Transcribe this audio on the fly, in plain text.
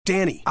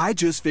Danny, I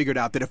just figured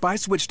out that if I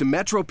switch to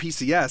Metro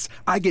PCS,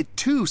 I get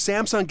 2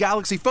 Samsung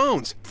Galaxy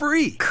phones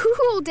free.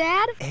 Cool,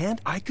 Dad.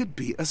 And I could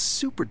be a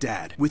super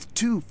dad with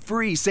 2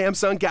 free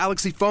Samsung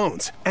Galaxy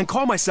phones and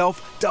call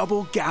myself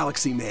Double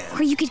Galaxy Man.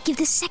 Or you could give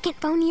the second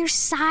phone your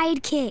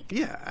sidekick.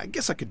 Yeah, I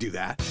guess I could do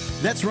that.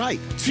 That's right.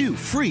 2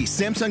 free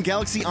Samsung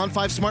Galaxy On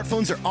 5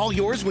 smartphones are all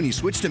yours when you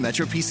switch to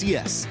Metro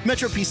PCS.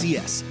 Metro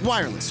PCS.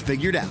 Wireless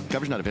figured out.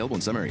 Coverage not available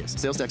in some areas.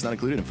 Sales tax not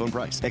included in phone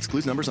price.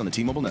 Excludes numbers on the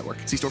T-Mobile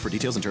network. See store for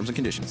details and terms and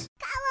conditions. Come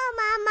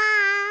on, Mama.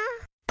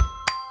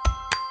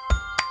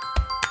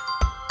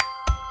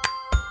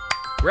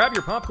 Grab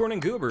your popcorn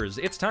and goobers.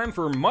 It's time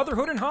for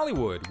Motherhood in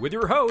Hollywood with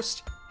your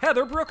host,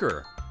 Heather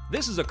Brooker.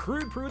 This is a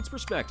crude prude's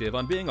perspective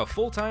on being a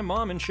full-time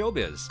mom in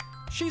showbiz.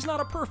 She's not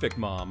a perfect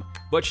mom,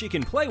 but she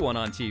can play one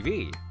on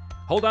TV.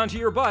 Hold on to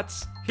your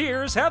butts.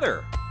 Here's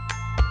Heather.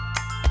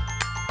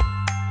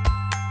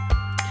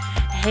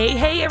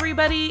 Hey,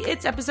 everybody.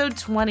 It's episode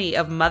 20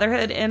 of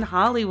Motherhood in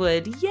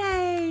Hollywood.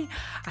 Yay!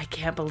 I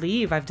can't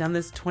believe I've done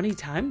this 20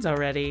 times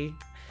already.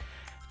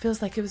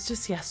 Feels like it was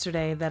just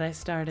yesterday that I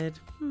started.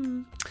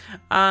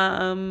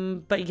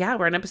 But yeah,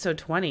 we're on episode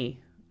 20.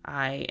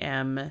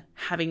 I'm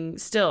having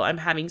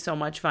so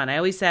much fun. I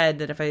always said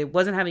that if I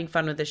wasn't having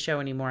fun with this show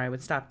anymore, I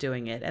would stop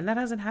doing it. And that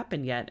hasn't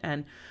happened yet.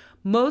 And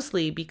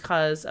mostly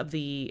because of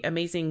the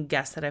amazing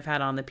guests that I've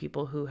had on, the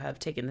people who have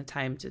taken the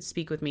time to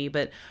speak with me,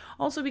 but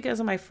also because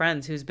of my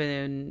friends who've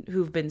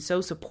been so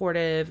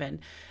supportive, and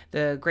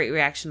the great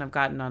reaction I've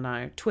gotten on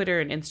our Twitter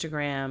and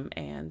Instagram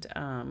and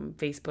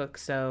Facebook.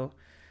 So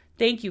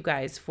thank you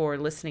guys for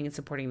listening and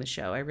supporting the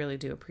show. I really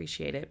do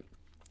appreciate it.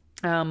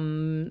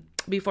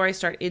 Before I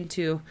start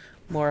into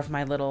more of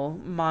my little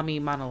mommy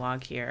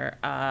monologue here,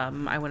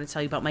 I want to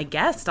tell you about my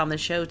guest on the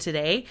show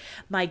today.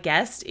 My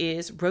guest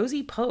is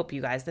Rosie Pope,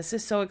 you guys. This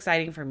is so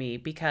exciting for me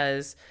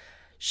because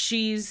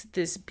she's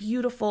this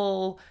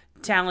beautiful,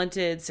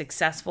 talented,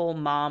 successful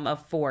mom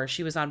of 4.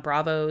 She was on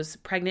Bravo's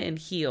Pregnant in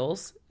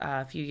Heels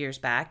a few years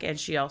back, and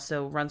she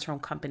also runs her own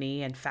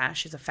company and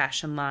she's a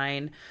fashion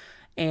line.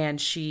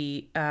 And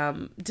she,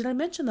 did I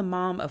mention the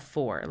mom of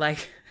 4?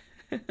 Like,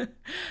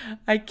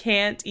 I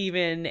can't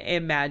even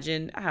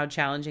imagine how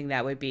challenging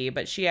that would be,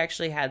 but she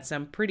actually had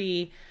some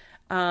pretty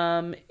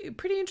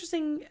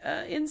interesting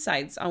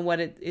insights on what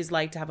it is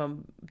like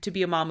to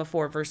be a mom of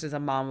 4 versus a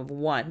mom of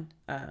 1,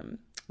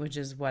 which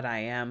is what I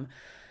am,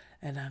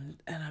 and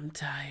I'm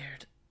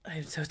tired.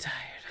 I'm so tired.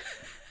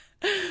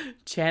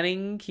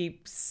 Channing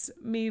keeps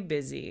me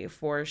busy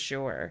for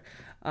sure.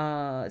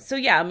 So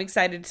yeah, I'm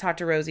excited to talk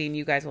to Rosie, and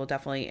you guys will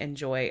definitely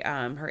enjoy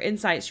her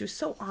insights. She was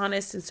so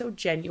honest and so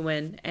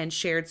genuine and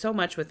shared so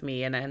much with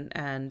me,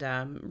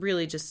 and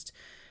really just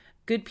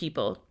good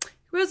people.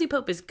 Rosie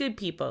Pope is good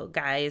people,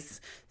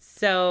 guys.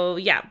 So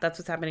yeah, that's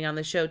what's happening on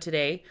the show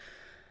today.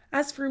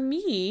 As for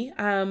me,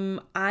 I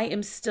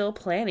am still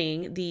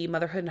planning the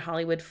Motherhood in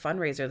Hollywood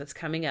fundraiser that's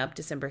coming up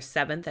December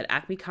 7th at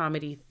Acme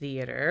Comedy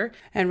Theater.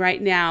 And right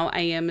now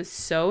I am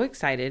so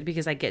excited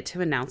because I get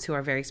to announce who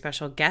our very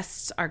special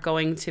guests are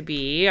going to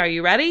be. Are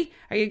you ready?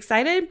 Are you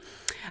excited?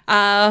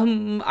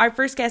 Our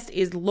first guest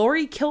is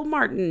Lori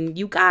Kilmartin.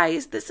 You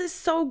guys, this is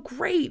so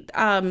great.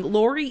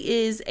 Lori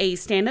is a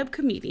stand-up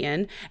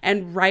comedian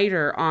and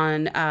writer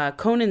on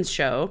Conan's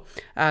show,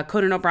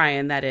 Conan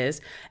O'Brien, that is.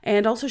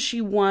 And also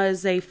she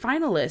was a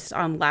finalist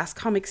on Last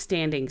Comic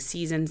Standing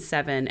season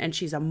 7, and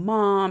she's a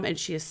mom, and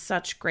she has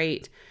such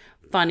great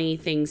funny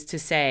things to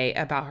say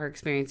about her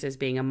experiences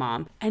being a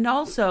mom. And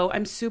also,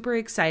 I'm super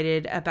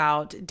excited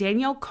about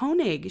Danielle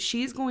Koenig.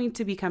 She's going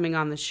to be coming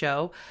on the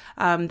show.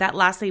 That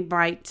last name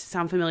might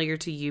sound familiar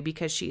to you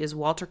because she is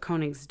Walter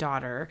Koenig's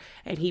daughter,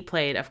 and he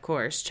played, of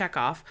course,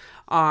 Chekhov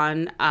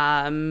on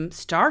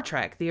Star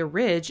Trek, the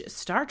original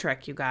Star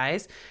Trek, you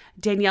guys.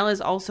 Danielle is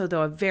also,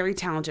 though, a very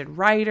talented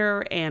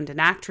writer and an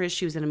actress.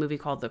 She was in a movie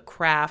called The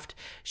Craft.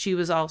 She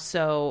was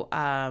also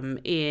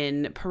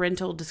in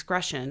Parental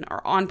Discretion,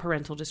 or on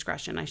Parental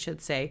Discretion, I should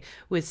say,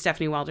 with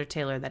Stephanie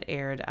Wilder-Taylor that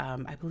aired,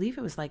 I believe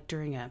it was like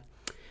during a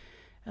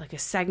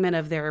segment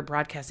of their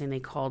broadcasting they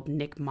called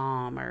Nick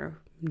Mom, or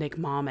Nick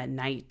Mom at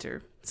Night,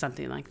 or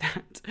something like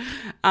that.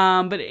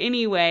 But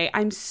anyway,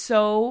 I'm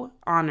so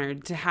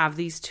honored to have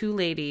these two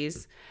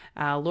ladies,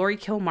 Lori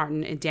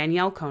Kilmartin and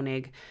Danielle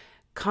Koenig,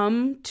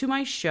 come to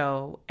my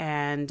show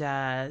and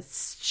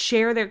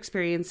share their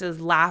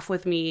experiences, laugh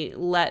with me,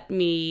 let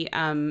me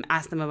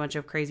ask them a bunch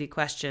of crazy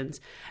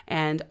questions,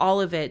 and all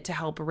of it to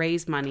help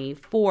raise money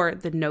for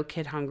the No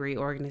Kid Hungry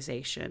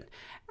organization.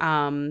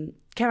 Can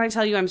I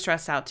tell you I'm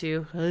stressed out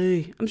too?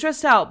 I'm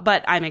stressed out,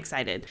 but I'm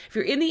excited. If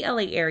you're in the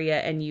LA area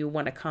and you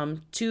want to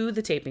come to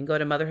the taping, go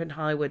to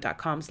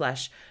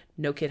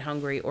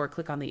motherhoodhollywood.com/NoKidHungry or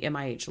click on the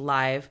MIH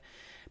Live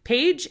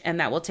page, and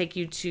that will take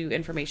you to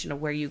information of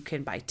where you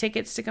can buy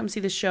tickets to come see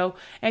the show.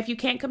 And if you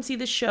can't come see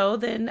the show,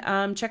 then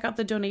check out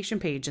the donation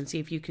page and see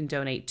if you can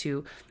donate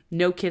to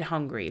No Kid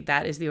Hungry.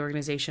 That is the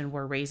organization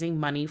we're raising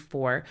money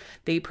for.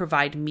 They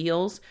provide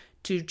meals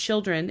to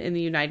children in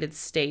the United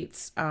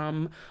States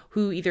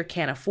who either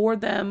can't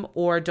afford them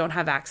or don't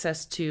have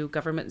access to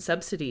government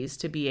subsidies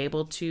to be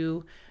able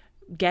to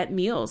get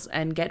meals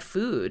and get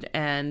food.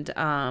 And,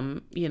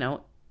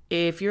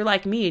 if you're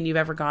like me and you've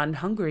ever gone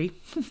hungry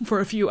for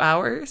a few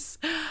hours,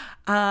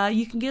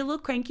 you can get a little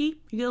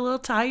cranky, you get a little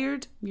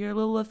tired, you're a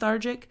little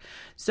lethargic.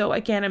 So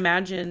I can't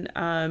imagine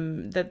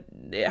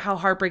how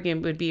heartbreaking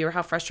it would be or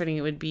how frustrating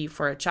it would be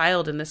for a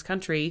child in this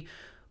country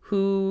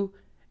who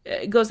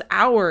goes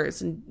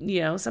hours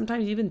and,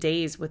 sometimes even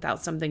days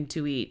without something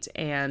to eat.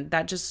 And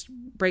that just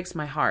breaks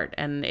my heart.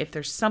 And if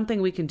there's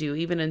something we can do,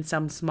 even in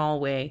some small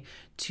way,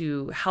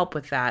 to help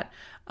with that,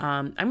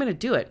 I'm going to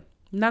do it.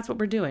 And that's what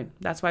we're doing.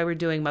 That's why we're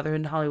doing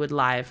Motherhood in Hollywood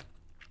Live.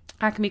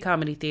 Acme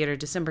Comedy Theater,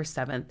 December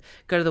 7th.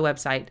 Go to the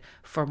website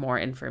for more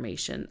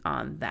information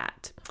on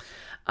that.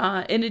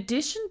 In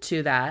addition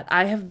to that,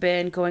 I have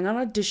been going on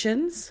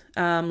auditions,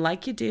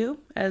 like you do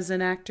as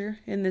an actor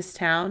in this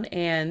town.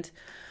 And,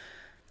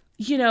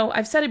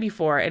 I've said it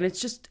before, and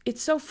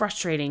it's so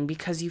frustrating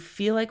because you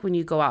feel like when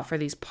you go out for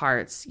these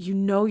parts,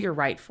 you're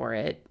right for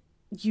it.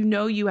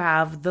 You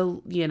have the,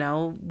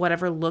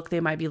 whatever look they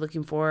might be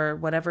looking for,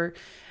 whatever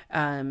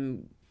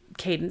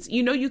cadence,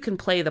 you can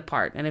play the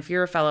part. And if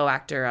you're a fellow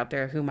actor out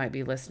there who might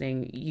be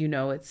listening,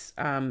 it's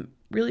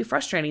really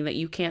frustrating that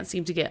you can't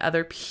seem to get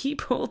other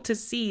people to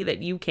see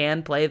that you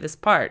can play this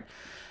part.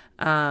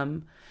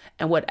 And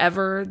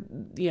whatever,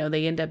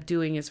 they end up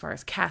doing as far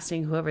as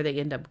casting, whoever they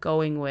end up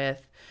going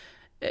with,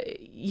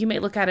 you may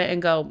look at it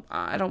and go,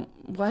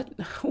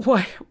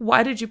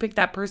 why did you pick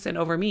that person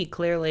over me?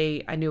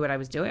 Clearly I knew what I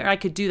was doing, or I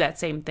could do that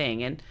same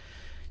thing. And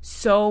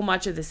so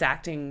much of this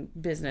acting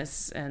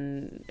business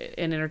and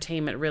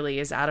entertainment really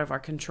is out of our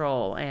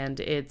control, and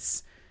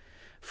it's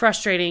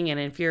frustrating and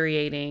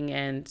infuriating.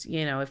 And,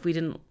 if we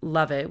didn't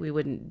love it, we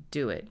wouldn't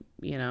do it.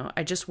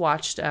 I just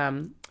watched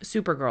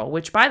Supergirl,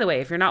 which, by the way,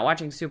 if you're not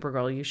watching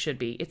Supergirl, you should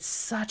be. It's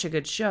such a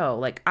good show.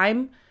 Like,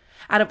 I'm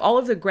out of all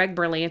of the Greg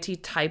Berlanti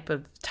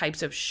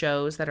types of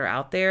shows that are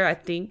out there, I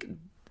think,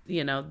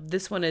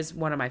 this one is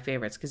one of my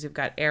favorites because you've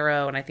got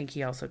Arrow, and I think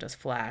he also does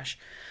Flash.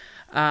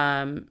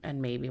 And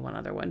maybe one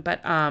other one,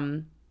 but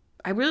I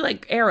really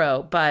like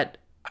Arrow, but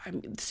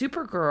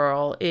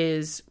Supergirl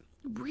is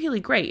really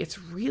great. It's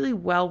really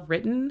well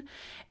written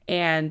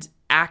and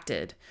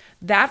acted.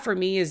 That for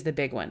me is the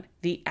big one.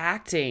 The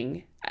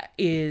acting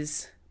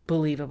is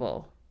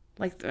believable.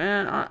 Like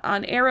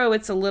on Arrow,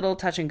 it's a little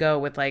touch and go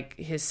with like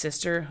his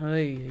sister,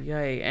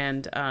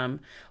 and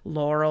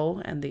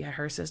Laurel and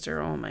her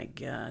sister. Oh my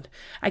God,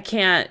 I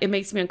can't. It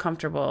makes me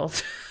uncomfortable.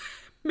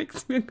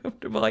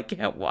 I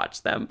can't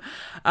watch them.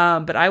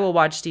 But I will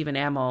watch Stephen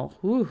Amell.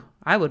 Whew,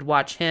 I would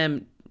watch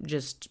him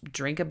just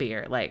drink a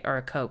beer, or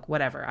a Coke,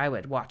 whatever. I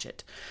would watch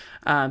it.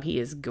 He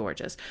is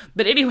gorgeous.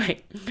 But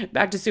anyway,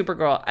 back to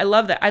Supergirl. I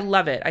love that. I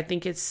love it. I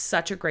think it's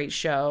such a great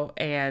show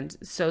and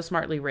so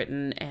smartly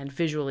written and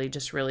visually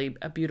just really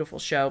a beautiful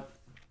show.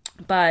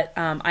 But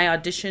I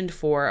auditioned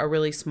for a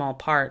really small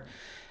part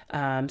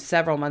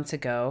several months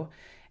ago.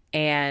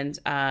 And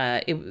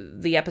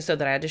the episode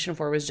that I auditioned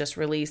for was just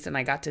released, and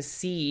I got to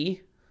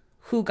see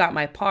who got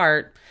my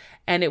part.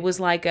 And it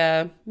was like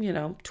a,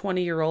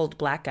 20-year-old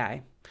black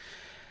guy.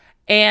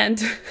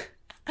 And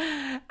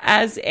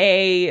as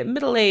a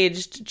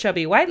middle-aged,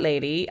 chubby white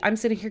lady, I'm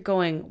sitting here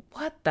going,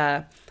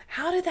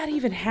 how did that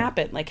even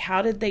happen? Like,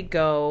 how did they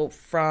go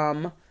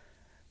from,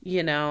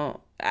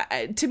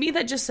 to me,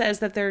 that just says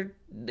that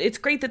it's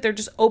great that they're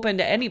just open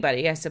to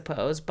anybody, I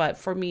suppose. But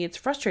for me, it's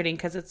frustrating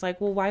because it's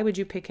like, well, why would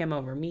you pick him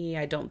over me?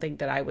 I don't think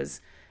that I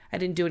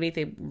didn't do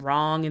anything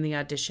wrong in the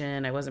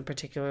audition. I wasn't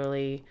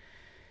particularly,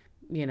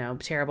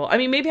 terrible. I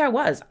mean, maybe I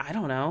was. I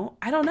don't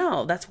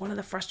know. That's one of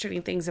the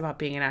frustrating things about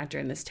being an actor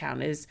in this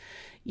town is,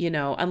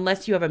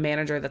 unless you have a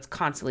manager that's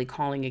constantly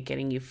calling and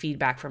getting you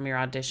feedback from your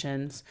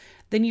auditions,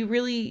 then you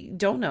really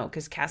don't know,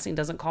 because casting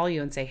doesn't call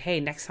you and say,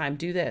 hey, next time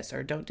do this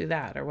or don't do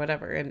that or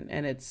whatever.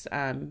 And it's,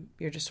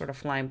 you're just sort of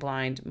flying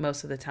blind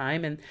most of the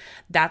time. And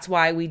that's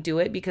why we do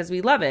it, because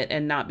we love it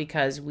and not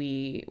because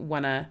we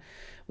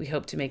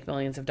hope to make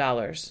millions of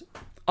dollars.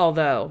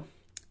 Although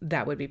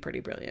that would be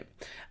pretty brilliant.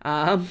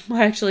 I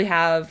actually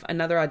have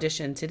another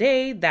audition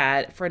today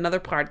for another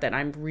part that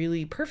I'm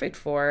really perfect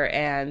for.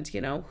 And,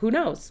 who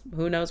knows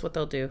what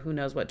they'll do? Who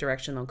knows what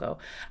direction they'll go?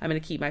 I'm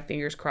going to keep my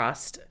fingers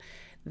crossed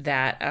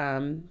that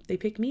they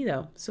pick me,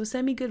 though. So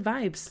send me good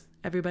vibes,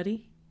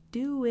 everybody.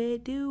 Do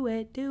it.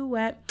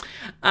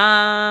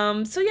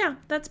 So yeah,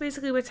 that's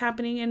basically what's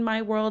happening in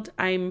my world.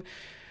 I'm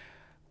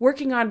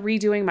working on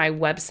redoing my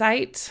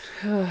website.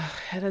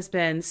 It has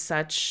been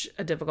such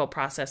a difficult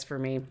process for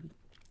me.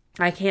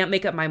 I can't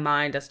make up my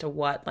mind as to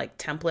what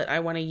template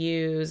I want to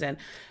use. And,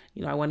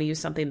 I want to use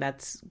something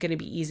that's going to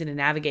be easy to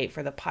navigate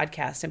for the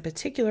podcast in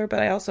particular,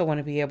 but I also want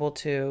to be able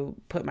to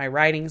put my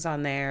writings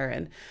on there.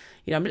 And,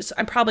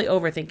 I'm probably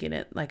overthinking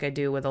it like I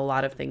do with a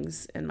lot of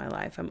things in my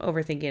life. I'm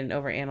overthinking and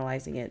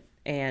overanalyzing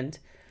it.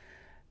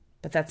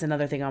 But that's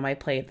another thing on my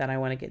plate that I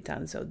want to get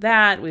done. So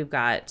that we've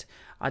got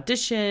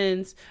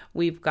auditions,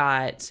 we've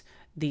got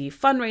the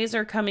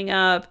fundraiser coming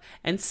up,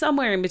 and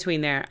somewhere in between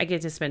there, I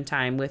get to spend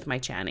time with my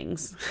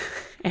Channings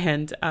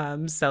and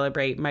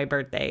celebrate my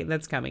birthday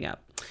that's coming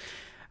up.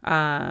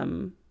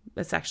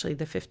 It's actually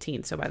the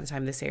 15th, so by the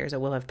time this airs, it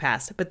will have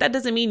passed. But that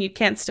doesn't mean you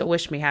can't still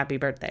wish me happy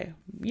birthday.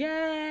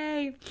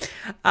 Yay!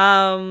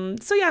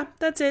 So yeah,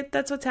 that's it.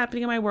 That's what's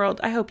happening in my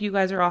world. I hope you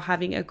guys are all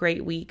having a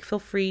great week. Feel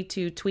free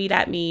to tweet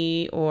at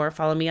me or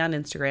follow me on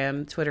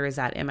Instagram. Twitter is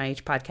at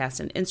MIH Podcast,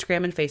 and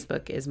Instagram and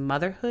Facebook is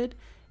Motherhood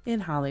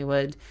in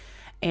Hollywood.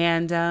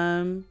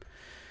 And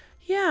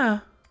yeah.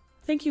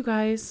 Thank you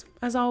guys,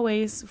 as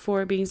always,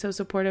 for being so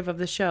supportive of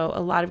the show.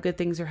 A lot of good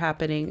things are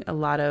happening. A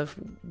lot of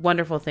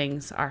wonderful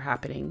things are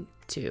happening,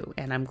 too.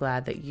 And I'm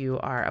glad that you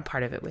are a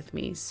part of it with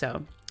me.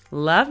 So,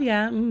 love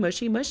ya.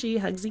 Mushy, mushy.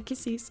 Hugsy,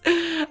 kisses.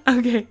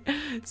 Okay.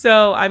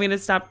 So, I'm going to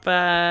stop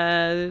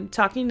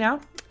talking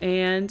now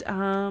and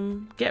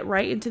get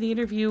right into the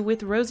interview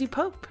with Rosie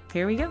Pope.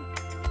 Here we go.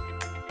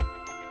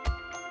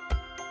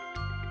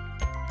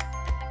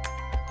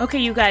 Okay,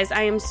 you guys,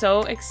 I am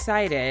so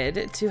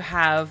excited to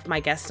have my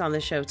guest on the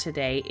show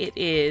today. It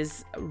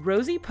is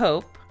Rosie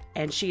Pope,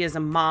 and she is a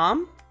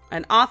mom,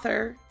 an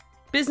author,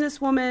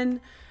 businesswoman,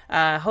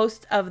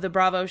 host of the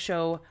Bravo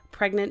show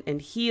Pregnant in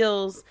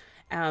Heels,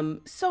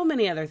 so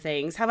many other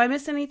things. Have I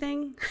missed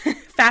anything?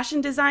 Fashion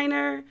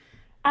designer?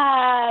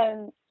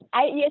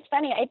 It's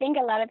funny. I think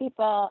a lot of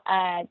people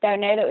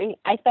don't know that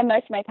I spend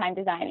most of my time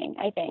designing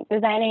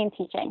and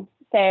teaching.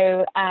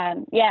 So,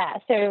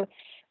 so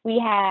we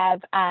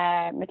have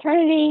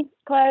maternity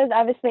clothes,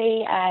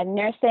 obviously,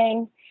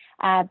 nursing,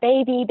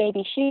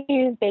 baby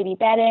shoes, baby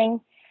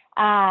bedding.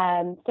 So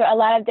a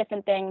lot of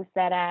different things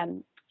that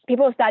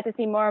people start to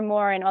see more and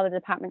more in all the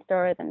department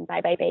stores and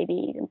Bye Bye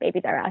Babies and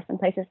Babies R Us and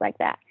places like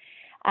that.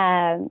 So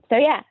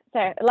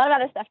a lot of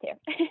other stuff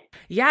too.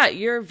 Yeah,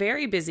 you're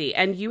very busy,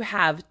 and you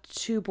have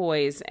 2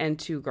 boys and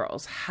 2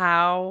 girls.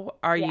 How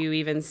are you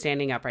even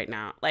standing up right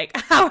now? Like,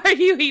 how are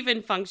you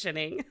even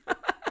functioning?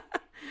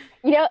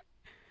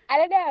 I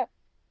don't know.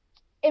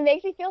 It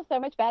makes me feel so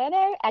much better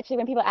though, actually,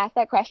 when people ask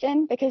that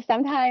question, because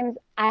sometimes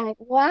I'm like,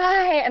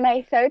 why am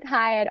I so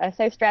tired or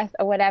so stressed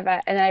or whatever?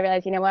 And then I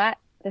realize, you know what?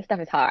 This stuff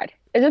is hard.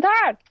 It's just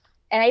hard.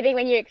 And I think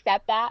when you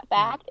accept that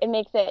fact, it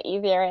makes it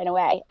easier in a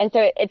way. And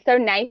so it's so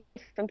nice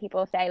when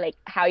people say, like,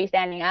 how are you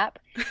standing up?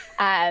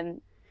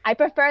 I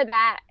prefer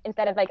that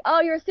instead of like,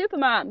 oh, you're a super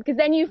mom, because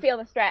then you feel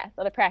the stress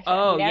or the pressure.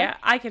 Oh, you know? yeah.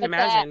 I can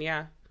imagine.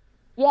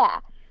 Yeah.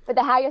 But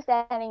the how you're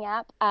standing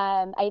up,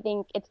 I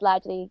think it's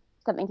largely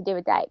something to do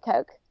with Diet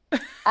Coke.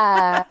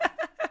 And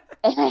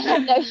I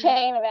have no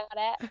shame about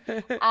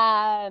it.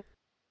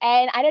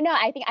 And I don't know,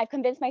 I think I've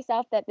convinced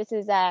myself that this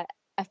is a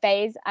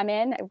phase I'm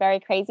in, a very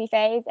crazy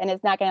phase, and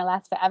it's not going to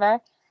last forever.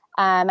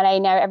 And I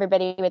know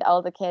everybody with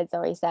older kids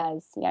always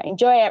says,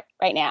 enjoy it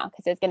right now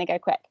because it's going to go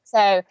quick.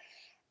 So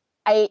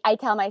I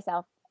tell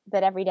myself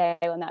that every day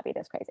will not be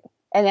this crazy,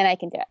 and then I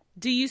can do it.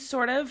 Do you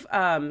sort of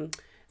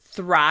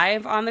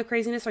thrive on the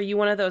craziness? Are you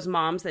one of those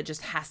moms that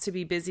just has to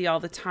be busy all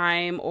the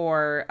time,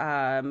 or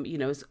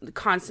is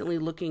constantly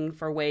looking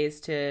for ways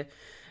to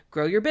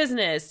grow your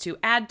business, to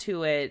add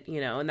to it,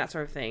 and that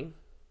sort of thing?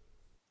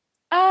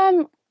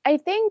 I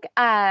think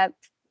I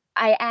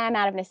am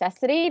out of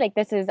necessity. Like,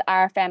 this is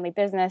our family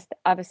business.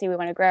 Obviously, we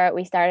want to grow it.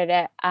 We started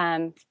it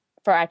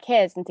for our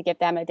kids and to give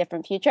them a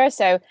different future.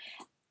 So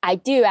I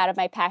do, out of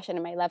my passion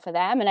and my love for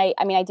them. And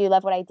I do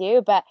love what I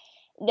do, but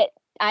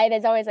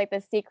there's always like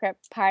this secret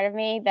part of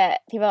me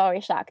that people are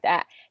always shocked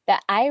at,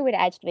 that I would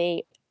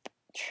actually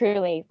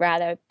truly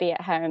rather be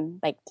at home,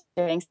 like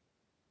doing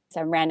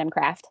some random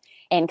craft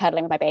and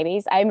cuddling with my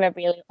babies. I'm a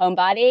really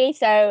homebody.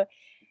 So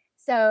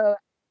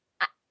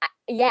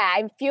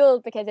I'm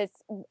fueled because it's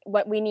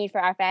what we need for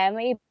our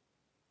family.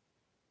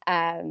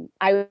 I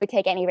would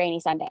take any rainy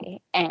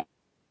Sunday and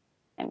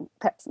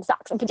put some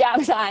socks and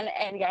pajamas on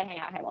and go and hang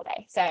out at home all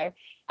day. So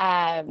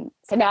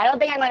no, I don't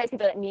think I'm one of those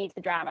people that needs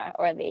the drama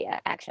or the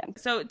action.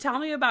 So tell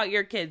me about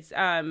your kids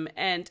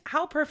and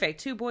how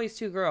perfect. 2 boys,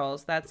 2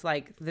 girls. That's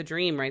like the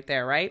dream right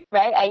there, right?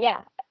 Right. I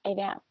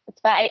know.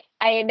 It's fun.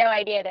 I had no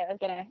idea that it was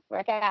going to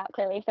work out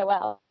clearly so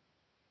well.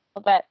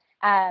 But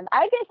I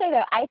was going to say,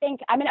 though, I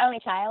think I'm an only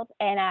child,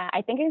 and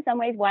I think in some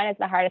ways 1 is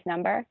the hardest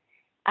number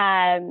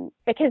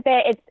because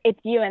it's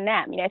you and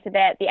them, so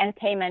that the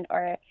entertainment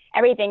or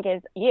everything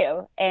is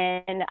you.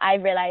 And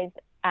I've realized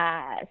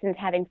since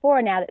having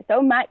 4 now that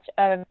so much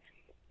of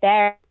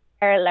their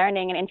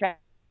learning and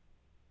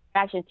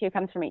interaction too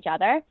comes from each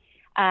other.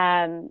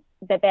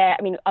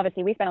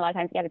 Obviously we spend a lot of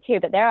time together too,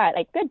 but there are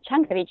like good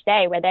chunks of each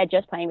day where they're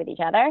just playing with each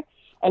other.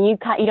 And you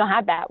don't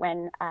have that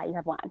when you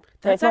have 1. So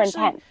that's it's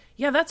more intense.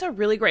 Yeah, that's a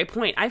really great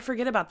point. I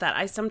forget about that.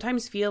 I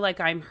sometimes feel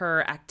like I'm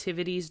her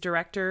activities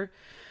director.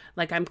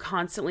 Like I'm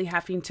constantly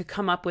having to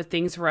come up with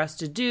things for us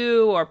to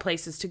do or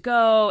places to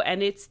go.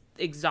 And it's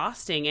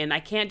exhausting. And I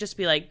can't just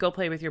be like, go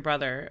play with your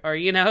brother or,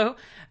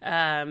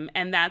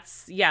 and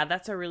that's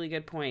a really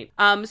good point.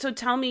 So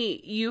tell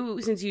me,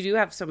 since you do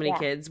have so many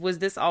kids, was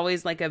this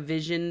always like a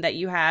vision that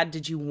you had?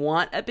 Did you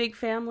want a big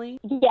family?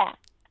 Yeah.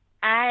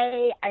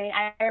 I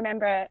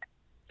remember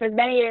for as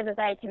many years as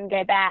I can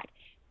go back,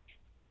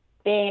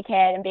 being a kid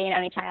and being an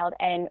only child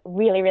and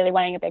really, really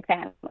wanting a big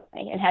family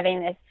and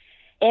having this,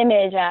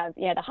 image of,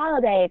 you know, the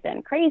holidays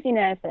and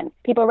craziness and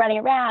people running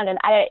around. And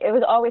it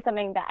was always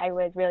something that I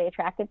was really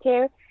attracted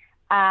to.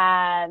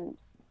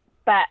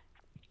 But,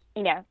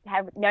 you know,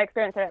 have no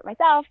experience of it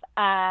myself.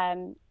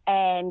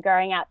 And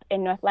growing up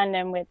in North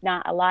London with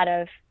not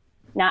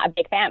a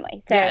big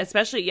family. So, yeah,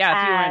 especially, if you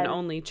were an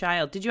only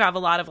child. Did you have a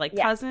lot of like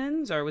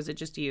cousins or was it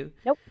just you?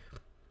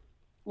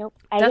 Nope.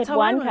 I had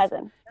one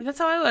cousin. That's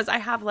how I was. I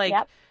have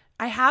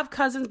I have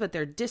cousins, but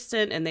they're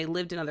distant and they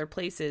lived in other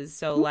places.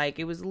 So like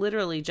it was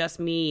literally just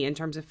me in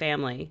terms of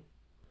family.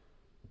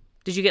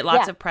 Did you get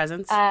lots of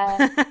presents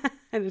and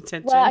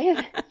attention?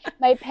 Well,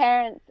 my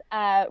parents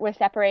were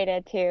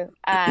separated too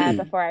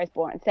before I was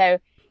born. So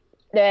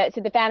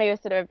the family was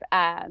sort of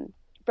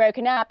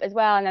broken up as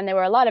well. And then there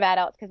were a lot of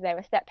adults because they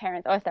were step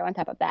parents also on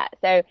top of that.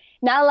 So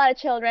not a lot of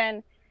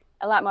children,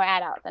 a lot more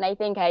adults. And I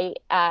think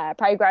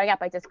probably growing up,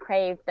 I just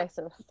craved the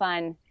sort of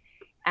fun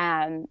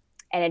and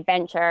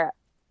adventure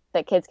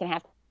that kids can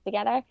have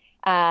together.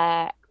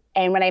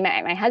 And when I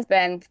met my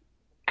husband,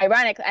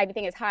 ironically, I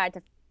think it's hard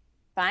to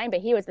find, but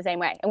he was the same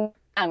way. And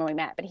when we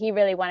met, but he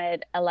really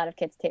wanted a lot of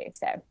kids too.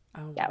 So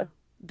wow.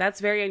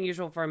 That's very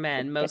unusual for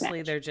men.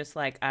 Mostly they're just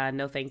like,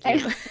 no, thank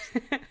you.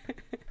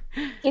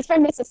 He's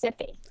from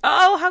Mississippi.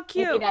 Oh, how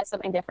cute! Maybe that's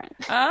something different.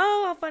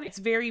 Oh, how funny! It's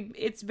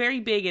very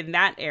big in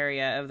that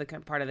area of the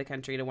part of the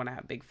country to want to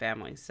have big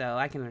families. So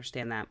I can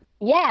understand that.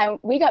 Yeah,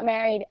 we got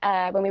married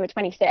when we were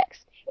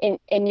 26 in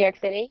New York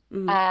City,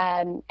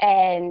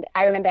 and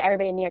I remember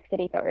everybody in New York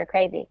City thought we were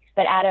crazy.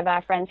 But out of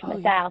our friends from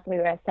the South, we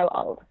were so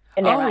old.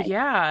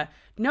 Yeah,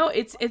 no,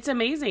 it's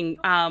amazing.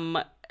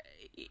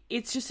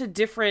 It's just a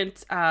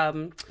different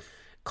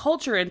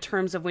culture in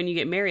terms of when you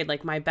get married.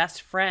 Like my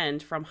best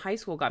friend from high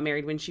school got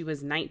married when she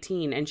was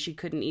 19 and she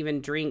couldn't even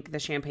drink the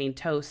champagne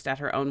toast at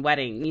her own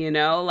wedding, you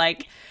know,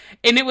 like,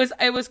 and it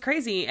was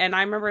crazy. And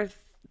I remember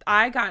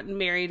I got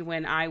married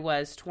when I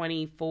was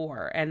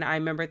 24 and I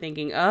remember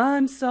thinking, oh,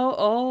 I'm so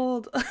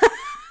old.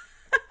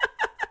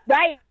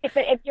 Right. But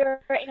if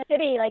you're in a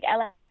city like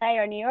LA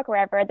or New York or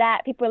wherever,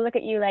 that people look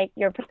at you like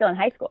you're still in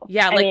high school.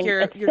 Yeah, like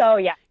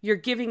you're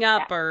giving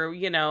up or,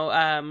 you know,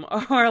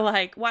 or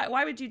like,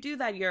 why would you do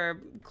that?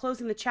 You're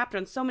closing the chapter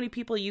on so many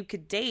people you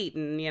could date.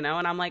 And, you know,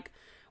 and I'm like,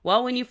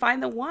 well, when you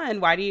find the one,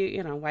 why do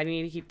you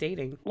need to keep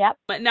dating? Yep.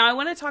 But now I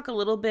want to talk a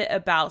little bit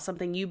about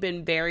something you've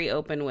been very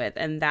open with,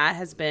 and that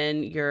has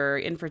been your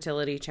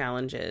infertility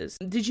challenges.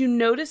 Did you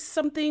notice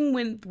something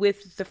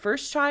with the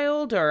first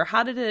child, or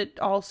how did it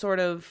all sort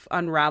of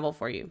unravel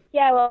for you?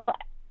 Yeah, well,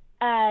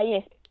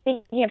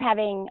 speaking of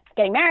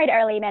getting married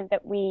early meant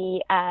that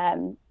we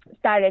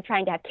started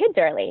trying to have kids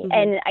early. Mm-hmm.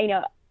 And, you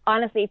know,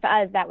 honestly, for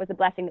us, that was a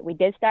blessing that we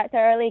did start so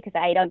early, because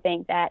I don't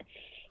think that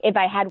if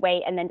I had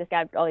weight and then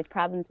discovered all these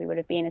problems, we would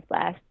have been as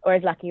blessed, or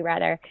as lucky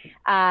rather.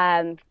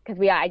 Because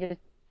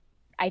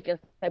I feel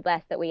so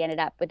blessed that we ended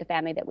up with the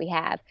family that we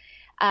have.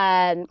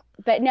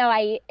 But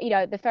no,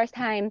 the first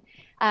time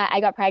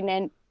I got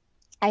pregnant,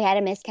 I had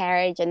a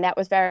miscarriage, and that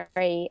was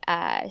very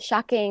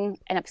shocking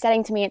and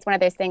upsetting to me. It's one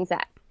of those things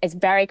that is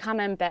very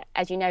common, but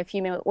as you know,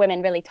 few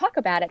women really talk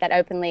about it that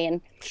openly.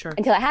 And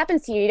until it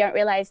happens to you, you don't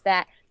realize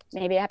that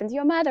maybe it happened to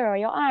your mother or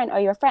your aunt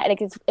or your friend.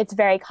 Like it's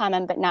very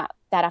common, but not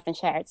that often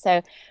shared.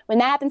 So when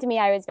that happened to me,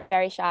 I was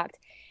very shocked.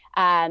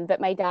 But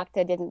my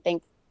doctor didn't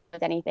think there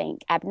was anything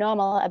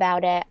abnormal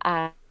about it.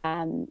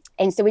 And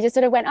so we just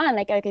sort of went on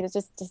like, okay, it's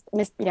just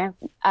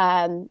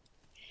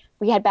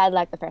we had bad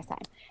luck the first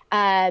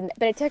time.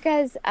 But it took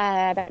us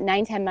about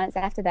 9-10 months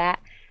after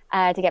that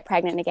to get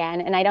pregnant again.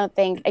 And I don't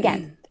think,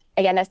 again,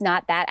 that's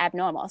not that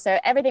abnormal. So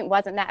everything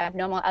wasn't that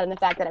abnormal other than the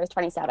fact that I was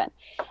 27.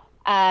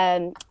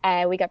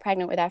 We got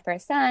pregnant with our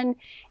first son,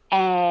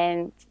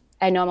 and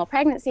a normal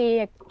pregnancy,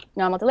 a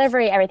normal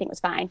delivery, everything was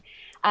fine.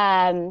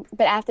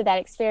 But after that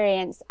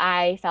experience,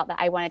 I felt that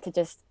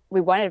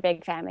we wanted a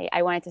big family.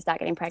 I wanted to start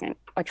getting pregnant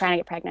or trying to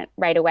get pregnant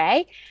right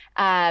away.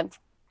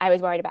 I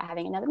was worried about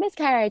having another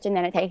miscarriage and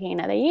then it taking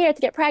another year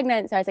to get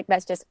pregnant. So I was like,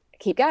 let's just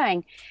keep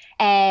going.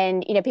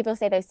 And, you know, people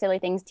say those silly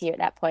things to you at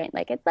that point.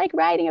 Like, it's like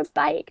riding a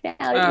bike now.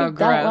 If you've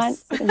done it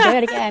once, you can do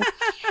it again.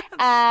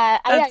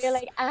 You're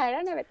like, I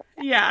don't know.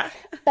 Yeah.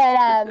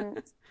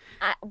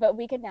 But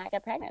we could not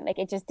get pregnant. Like,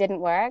 it just didn't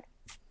work.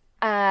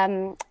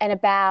 And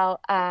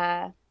about,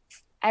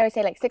 I would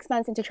say like 6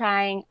 months into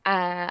trying,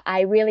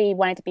 I really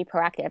wanted to be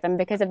proactive. And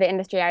because of the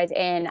industry I was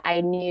in, I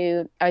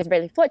knew I was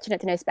really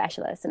fortunate to know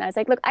specialists. And I was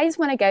like, look, I just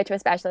want to go to a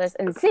specialist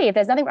and see if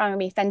there's nothing wrong with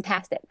me.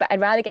 Fantastic. But I'd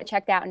rather get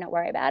checked out and not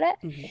worry about it.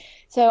 Mm-hmm.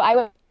 So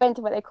I went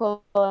to what they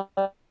call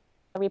a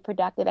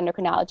reproductive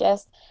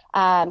endocrinologist.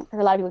 Because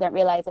a lot of people don't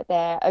realize that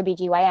their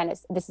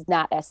OBGYN this is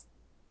not their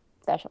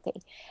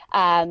specialty.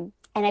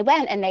 And I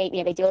went, and they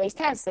do all these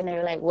tests, and they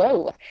were like,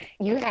 whoa,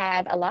 you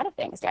have a lot of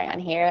things going on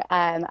here.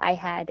 I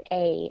had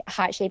a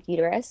heart-shaped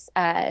uterus,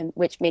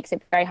 which makes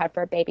it very hard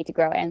for a baby to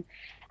grow in.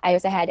 I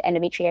also had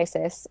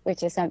endometriosis,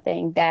 which is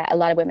something that a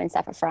lot of women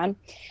suffer from.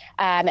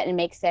 And it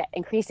makes it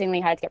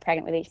increasingly hard to get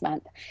pregnant with each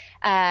month.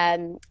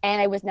 And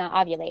I was not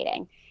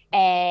ovulating.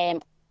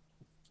 And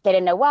they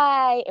didn't know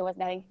why. It was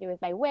nothing to do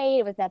with my weight.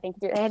 It was nothing to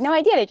do. They had no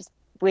idea. They just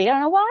we don't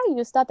know why.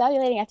 You stopped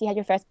ovulating after you had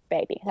your first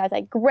baby. So I was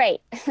like,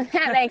 great.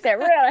 That makes it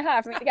really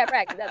hard for me to get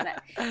pregnant, doesn't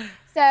it?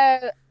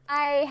 So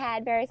I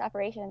had various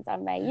operations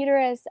on my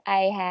uterus.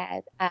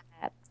 I had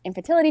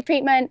infertility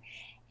treatment.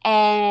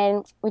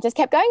 And we just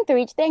kept going through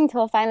each thing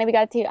till finally we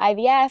got to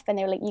IVF. And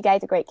they were like, you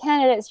guys are great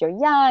candidates. You're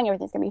young.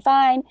 Everything's going to be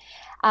fine.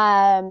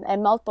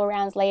 And multiple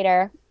rounds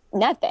later,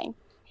 nothing.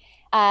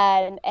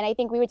 And I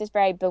think we were just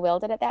very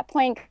bewildered at that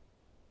point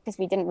because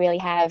we didn't really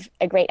have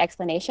a great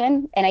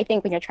explanation. And I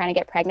think when you're trying to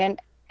get pregnant,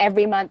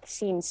 every month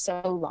seems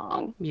so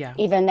long. Yeah.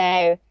 Even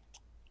though,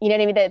 you know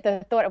what I mean?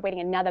 The thought of waiting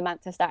another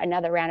month to start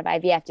another round of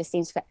IVF just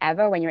seems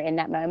forever when you're in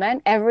that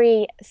moment.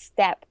 Every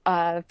step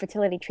of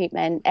fertility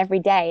treatment every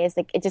day is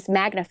like, it just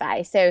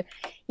magnifies. So,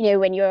 you know,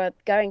 when you're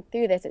going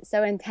through this, it's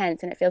so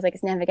intense and it feels like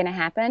it's never going to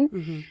happen.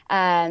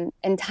 Mm-hmm.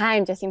 And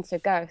time just seems to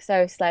go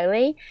so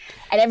slowly.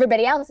 And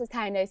everybody else's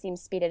time, though,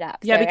 seems speeded up.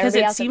 Yeah, so because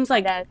it seems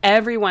like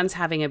everyone's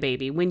having a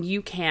baby. When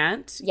you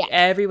can't,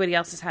 everybody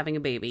else is having a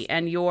baby.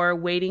 And you're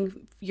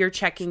waiting, you're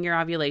checking your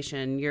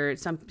ovulation.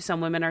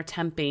 Some women are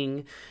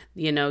temping,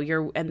 you know,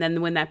 and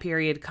then when that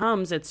period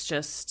comes, it's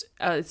just,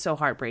 it's so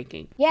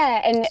heartbreaking.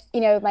 Yeah. And,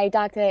 you know, my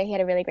doctor, he had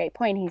a really great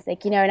point. He's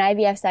like, you know, an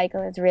IVF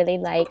cycle is really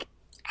like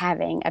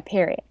having a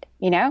period,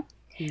 you know,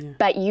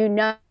 but you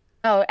know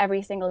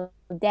every single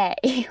day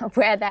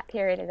where that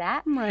period is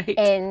at. Right.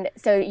 And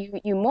so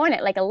you mourn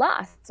it like a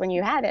loss when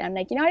you have it. I'm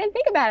like, you know, I didn't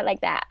think about it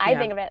like that. I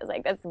think of it as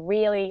like, that's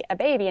really a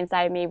baby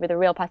inside me with a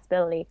real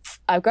possibility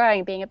of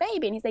growing, being a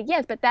baby. And he's like,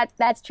 yes, but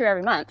that's true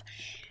every month.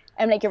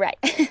 I'm like, you're right.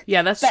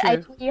 Yeah, that's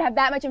true. But you have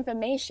that much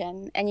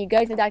information and you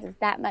go to the doctors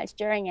that much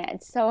during it.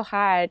 It's so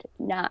hard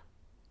not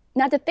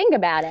to think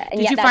about it. And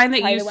did you find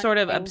that you sort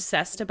of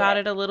obsessed about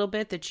it a little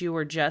bit, that you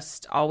were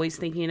just always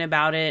thinking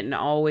about it and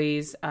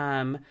always,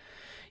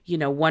 you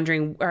know,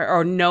 wondering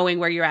or knowing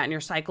where you're at in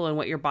your cycle and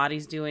what your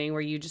body's doing? Were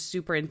you just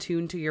super in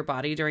tune to your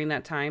body during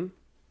that time?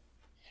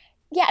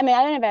 Yeah, I mean,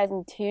 I don't know if I was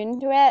in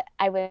tune to it.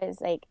 I was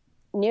like,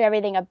 knew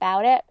everything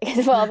about it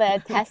because of all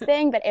the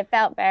testing, but it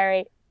felt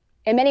very,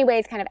 in many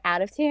ways, kind of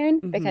out of tune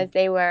because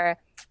they were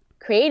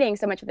creating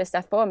so much of this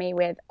stuff for me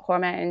with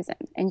hormones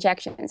and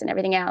injections and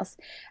everything else.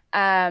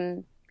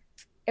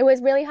 It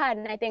was really hard.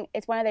 And I think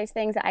it's one of those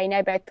things that I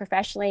know both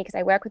professionally, because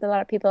I work with a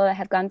lot of people that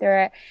have gone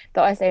through it,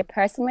 but also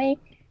personally,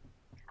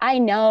 I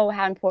know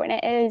how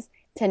important it is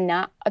to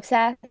not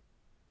obsess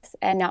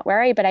and not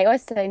worry. But I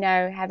also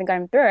know, having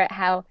gone through it,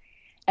 how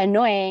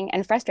annoying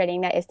and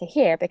frustrating that is to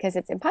hear, because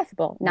it's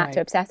impossible not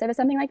to obsess over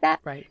something like that.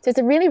 Right. So it's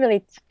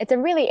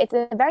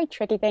a very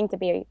tricky thing to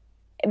be,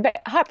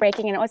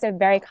 heartbreaking, and also a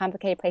very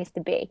complicated place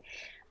to be.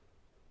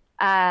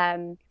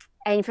 And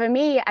for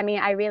me, I mean,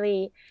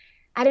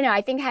 I don't know,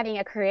 I think having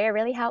a career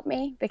really helped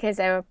me, because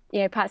there were,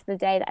 you know, parts of the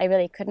day that I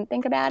really couldn't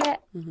think about it.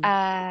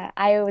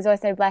 I was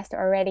also blessed to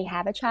already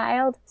have a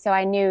child. So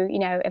I knew, you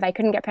know, if I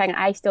couldn't get pregnant,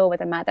 I still was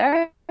a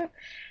mother.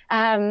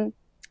 And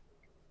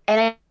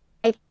I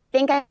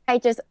think I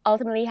just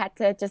ultimately had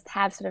to just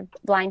have sort of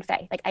blind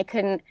faith. Like I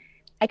couldn't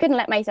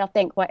let myself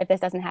think, what if this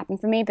doesn't happen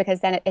for me?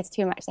 Because then it's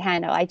too much to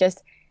handle. I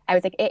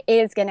was like, it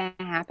is going to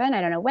happen. I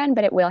don't know when,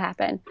 but it will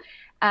happen.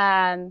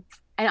 And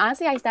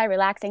honestly, I started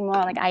relaxing more.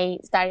 Like I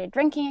started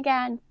drinking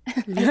again.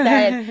 I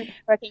started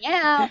working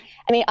out.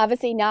 I mean,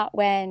 obviously not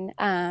when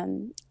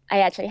I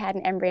actually had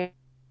an embryo,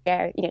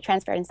 you know,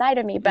 transferred inside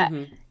of me, but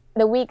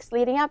the weeks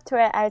leading up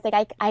to it, I was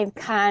like, I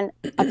can't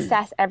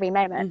obsess every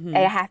moment.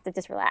 I have to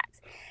just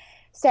relax.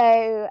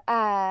 So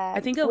I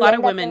think a lot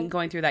of women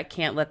going through that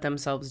can't let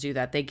themselves do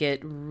that. They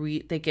get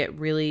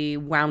really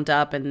wound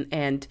up,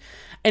 and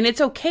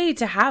it's okay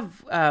to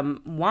have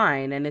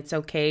wine, and it's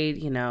okay,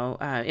 you know,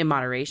 in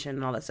moderation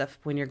and all that stuff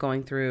when you're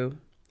going through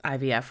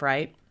IVF,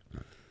 right?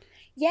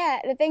 Yeah,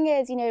 the thing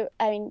is, you know,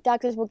 I mean,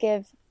 doctors will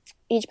give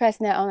each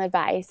person their own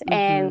advice,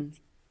 and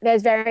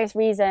there's various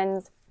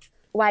reasons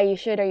why you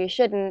should or you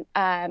shouldn't.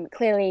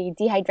 Clearly,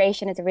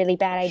 dehydration is a really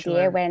bad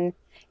idea when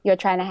you're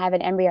trying to have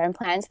an embryo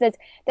implant. So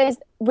there's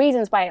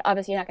reasons why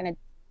obviously you're not going to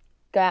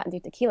go out and do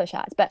tequila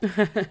shots, but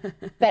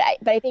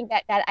I think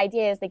that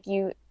idea is like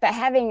but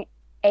having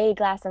a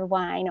glass of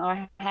wine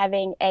or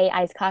having a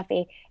iced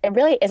coffee, it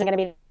really isn't going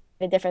to be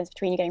the difference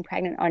between you getting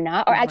pregnant or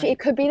not. Or actually, it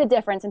could be the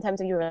difference in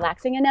terms of you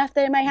relaxing enough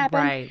that it might happen.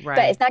 Right.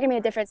 But it's not going to be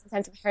the difference in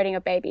terms of hurting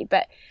a baby.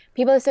 But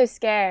people are so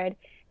scared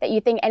that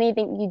you think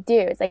anything you do,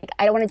 it's like,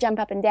 I don't want to jump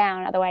up and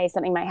down, otherwise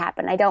something might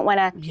happen. I don't want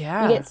to. You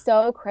get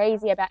so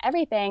crazy about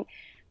everything.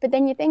 But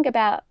then you think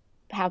about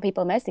how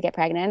people mostly get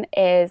pregnant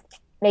is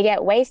they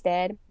get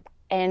wasted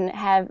and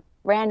have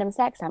random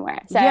sex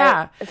somewhere. So you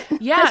know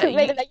what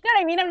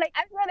I mean? I'm like,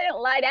 I'm sure they didn't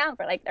lie down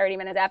for like 30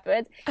 minutes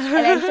afterwards,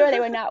 and I'm sure they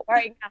were not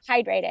worried about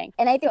hydrating.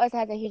 And I think it also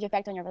has a huge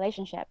effect on your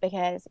relationship,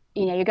 because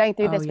you know you're going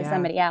through this with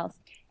somebody else,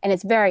 and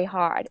it's very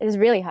hard. It is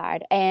really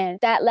hard, and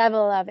that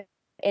level of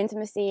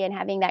intimacy and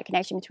having that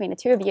connection between the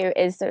two of you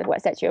is sort of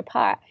what sets you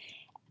apart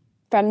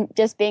from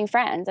just being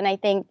friends. And I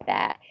think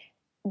that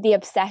the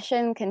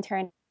obsession can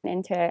turn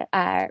into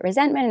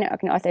resentment, and it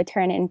can also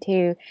turn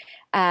into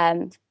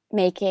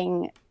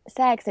making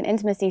sex and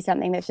intimacy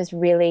something that's just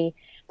really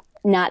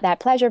not that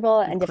pleasurable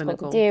and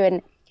difficult to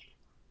do.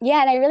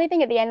 Yeah, and I really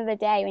think at the end of the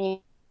day, when you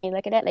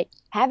look at it, like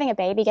having a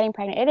baby, getting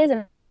pregnant, it is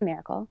a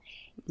miracle.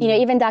 You know,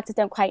 even doctors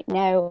don't quite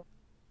know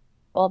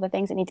all the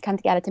things that need to come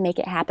together to make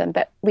it happen.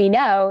 But we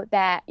know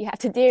that you have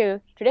to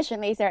do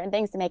traditionally certain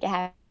things to make it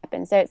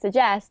happen. So it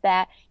suggests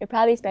that you're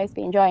probably supposed to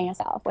be enjoying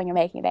yourself when you're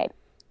making a baby.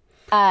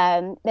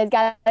 There's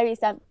got to be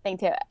something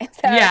to it.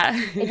 So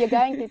if you're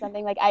going through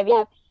something like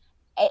IVF,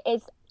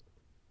 it's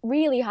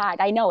really hard.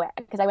 I know it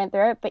because I went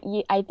through it. But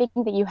I think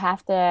that you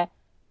have to,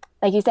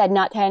 like you said,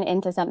 not turn it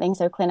into something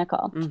so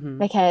clinical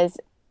because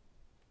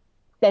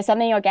there's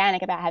something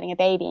organic about having a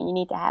baby, and you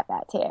need to have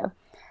that too.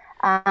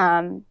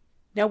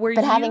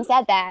 Having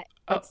said that,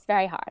 it's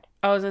very hard.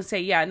 I was gonna say,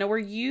 yeah. Now, were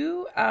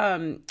you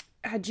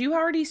had you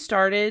already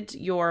started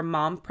your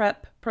mom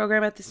prep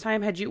program at this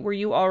time? Were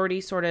you already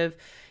sort of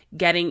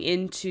getting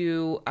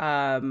into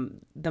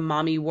the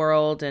mommy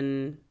world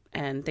and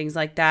things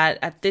like that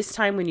at this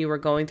time when you were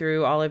going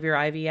through all of your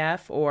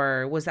IVF,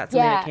 or was that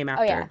something that came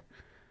after? Oh, yeah.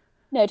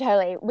 No,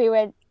 totally. We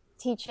were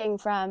teaching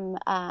from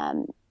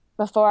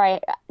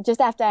just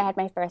after I had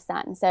my first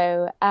son.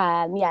 So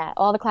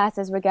all the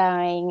classes were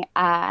going.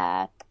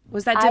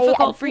 Was that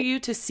difficult for you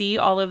to see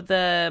all of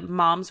the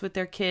moms with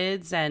their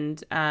kids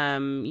and,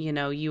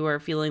 you were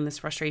feeling this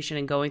frustration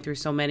and going through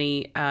so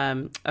many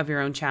of your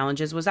own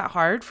challenges? Was that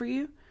hard for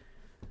you?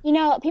 You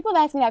know, people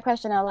have asked me that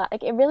question a lot.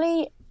 Like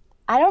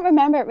I don't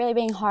remember it really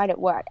being hard at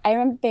work. I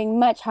remember it being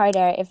much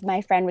harder if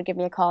my friend would give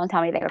me a call and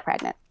tell me they were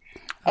pregnant.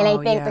 And I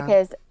think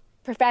because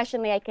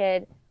professionally I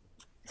could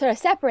sort of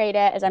separate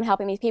it as I'm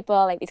helping these people,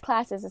 like these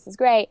classes, this is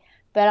great.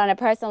 But on a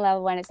personal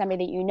level, when it's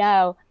somebody that you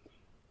know,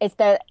 it's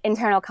the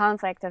internal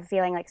conflict of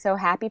feeling like so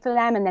happy for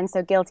them and then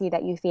so guilty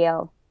that you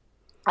feel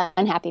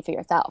unhappy for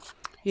yourself.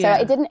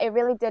 Yeah. So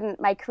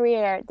my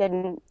career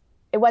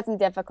it wasn't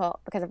difficult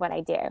because of what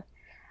I do.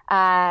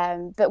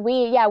 But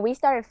we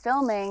started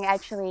filming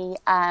actually.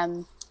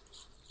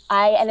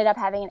 I ended up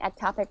having an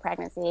ectopic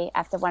pregnancy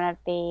after one of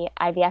the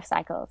IVF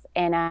cycles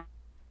and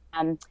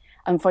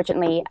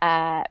unfortunately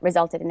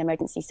resulted in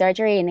emergency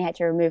surgery, and they had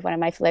to remove one of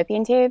my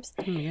fallopian tubes.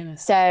 Oh my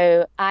goodness.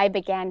 So I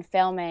began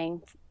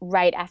filming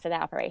right after the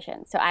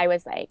operation. So I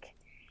was like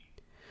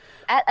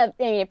at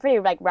a pretty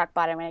like rock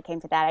bottom when it came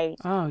to that.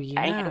 I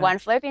had one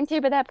fallopian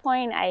tube at that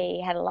point.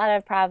 I had a lot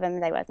of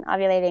problems. I wasn't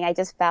ovulating. I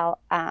just felt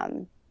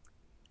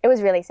it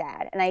was really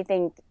sad. And I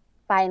think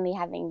finally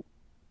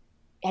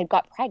had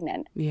got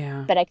pregnant,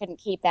 but I couldn't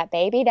keep that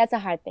baby. That's a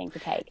hard thing to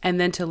take. And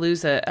then to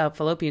lose a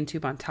fallopian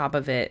tube on top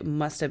of it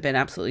must have been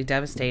absolutely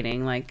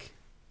devastating. Like,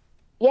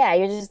 yeah,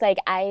 you're just like,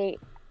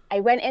 I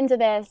went into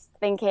this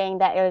thinking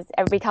that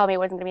everybody told me it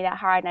wasn't going to be that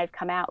hard, and I've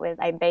come out with,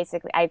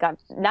 I got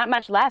not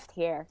much left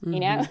here, you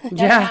know?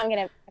 Now I'm going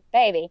to have a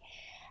baby.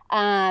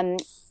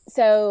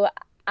 So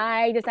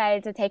I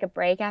decided to take a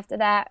break after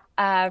that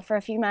for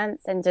a few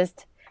months and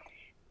just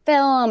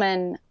film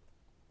and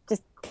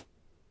just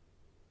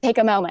take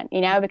a moment,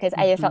 because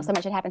I just felt so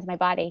much had happened to my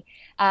body.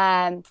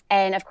 And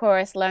of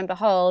course, lo and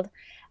behold,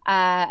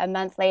 a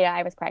month later,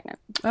 I was pregnant.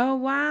 Oh,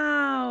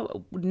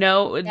 wow.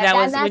 No, that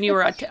was when you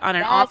were on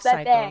an off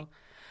cycle.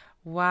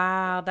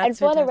 Wow, that's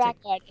fantastic. And for the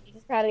record, this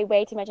is probably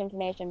way too much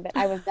information, but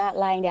I was not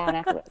lying down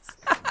afterwards.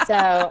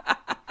 So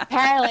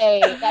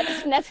apparently that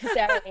doesn't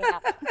necessarily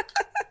happen.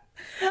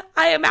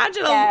 I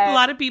imagine a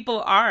lot of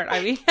people aren't.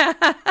 I mean,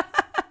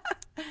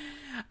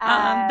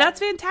 that's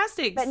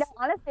fantastic. But no,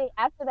 honestly,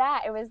 after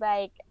that, it was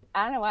like,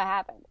 I don't know what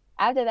happened.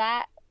 After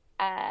that,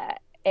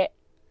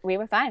 we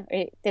were fine.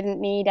 We didn't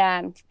need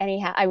any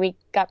help. We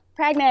got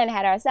pregnant,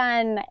 had our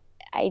son.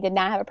 I did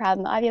not have a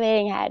problem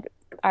ovulating, had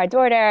our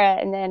daughter,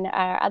 and then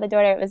our other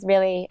daughter. It was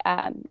really,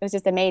 it was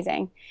just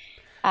amazing.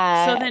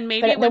 So then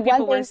maybe when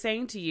people were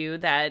saying to you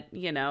that,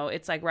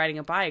 it's like riding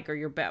a bike or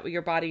your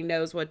body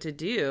knows what to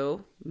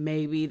do,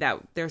 maybe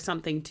that there's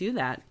something to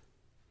that.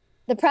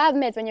 The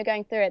problem is when you're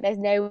going through it, there's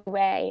no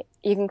way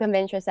you can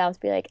convince yourself to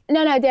be like,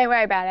 no, don't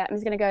worry about it. I'm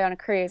just going to go on a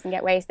cruise and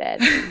get wasted.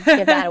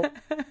 Give that away.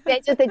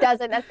 It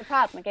doesn't, that's the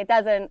problem. Like, it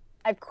doesn't,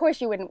 of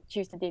course you wouldn't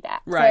choose to do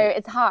that. Right. So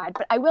it's hard.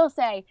 But I will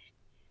say,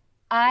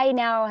 I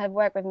now have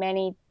worked with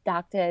many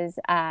doctors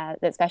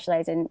that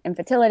specialize in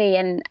infertility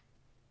and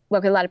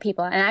work with a lot of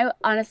people. And I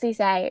honestly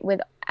say,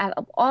 with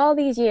all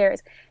these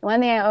years,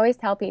 one thing I always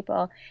tell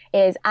people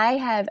is I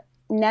have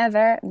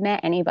never met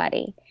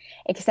anybody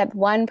except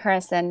one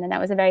person, and that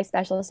was a very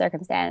special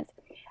circumstance.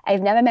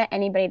 I've never met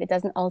anybody that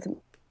doesn't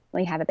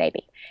ultimately have a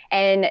baby.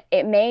 And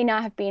it may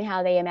not have been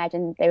how they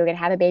imagined they were going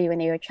to have a baby when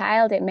they were a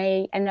child. It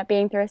may end up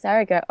being through a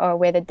surrogate or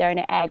with a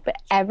donor egg. But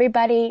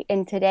everybody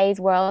in today's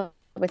world,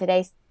 with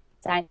today's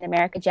science in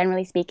America,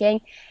 generally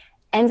speaking,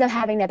 ends up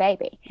having their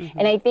baby. Mm-hmm.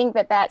 And I think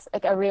that that's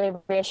like a really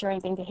reassuring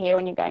thing to hear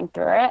when you're going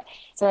through it.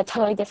 So a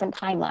totally different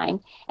timeline,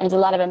 and there's a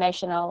lot of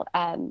emotional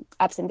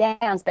ups and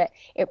downs, but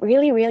it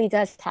really, really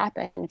does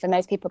happen for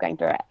most people going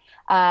through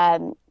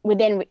it.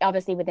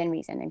 Within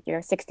reason. If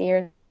you're 60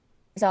 years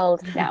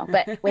old now,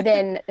 but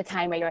within the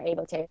time where you're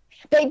able to.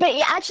 But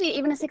yeah, actually,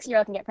 even a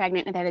 6-year-old can get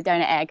pregnant without a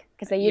donor egg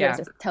because their uterus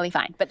is totally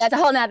fine. But that's a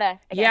whole nother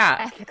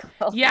ethical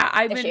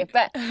issue.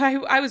 But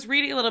I was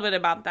reading a little bit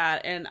about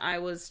that, and I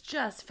was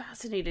just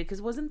fascinated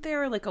because wasn't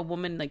there like a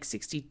woman like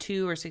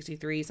 62 or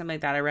 63, something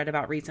like that I read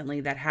about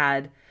recently that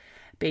had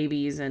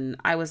babies, and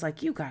I was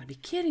like, you got to be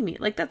kidding me!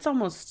 Like that's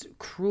almost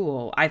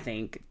cruel, I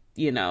think,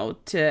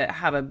 to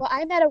have a. Well,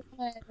 I met a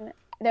woman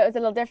that was a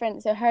little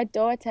different. So her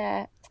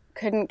daughter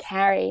couldn't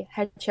carry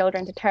her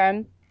children to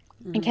term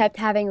and kept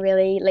having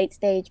really late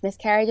stage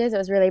miscarriages. It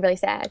was really, really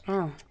sad.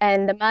 Oh.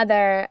 And the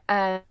mother,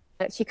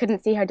 she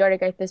couldn't see her daughter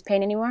go through this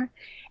pain anymore.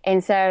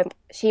 And so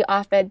she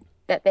offered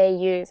that they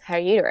use her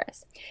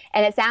uterus.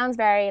 And it sounds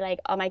very like,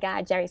 oh my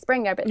God, Jerry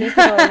Springer, but these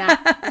people were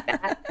not like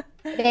that.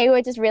 They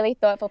were just really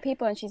thoughtful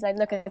people. And she's like,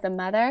 look, as a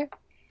mother,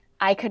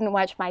 I couldn't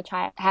watch my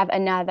child have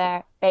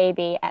another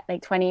baby at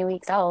like 20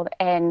 weeks old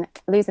and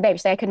lose the baby.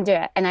 So I couldn't do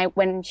it. And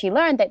when she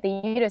learned that the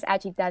uterus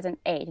actually doesn't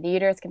age, the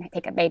uterus can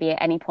take a baby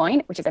at any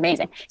point, which is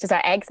amazing. It's just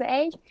our eggs that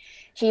age.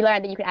 She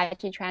learned that you could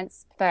actually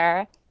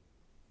transfer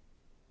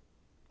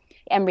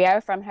embryo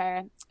from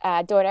her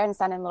daughter and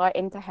son-in-law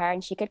into her,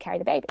 and she could carry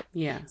the baby.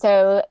 Yeah.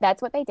 So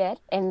that's what they did,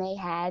 and they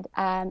had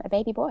a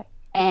baby boy.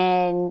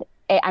 And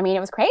it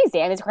was crazy.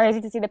 It was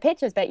crazy to see the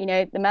pictures, but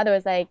the mother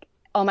was like,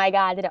 oh my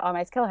God, did it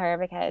almost kill her?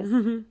 Because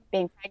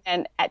being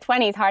pregnant at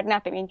 20 is hard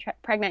enough, but being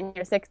pregnant in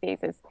your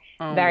 60s is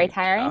very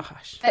tiring.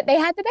 Gosh. But they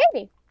had the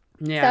baby.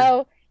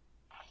 Yeah.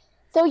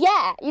 So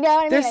yeah, you know what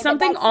I mean? There's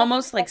something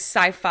almost like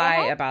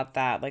sci-fi about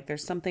that. Like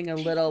there's something a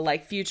little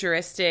like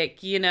futuristic,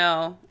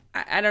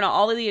 I don't know,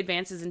 all of the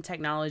advances in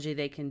technology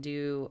they can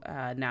do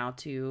now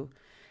to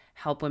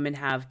help women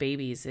have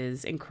babies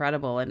is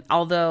incredible. And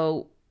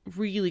although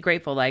really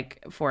grateful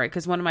for it,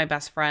 because one of my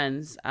best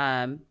friends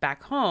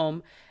back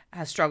home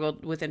has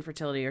struggled with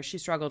infertility, or she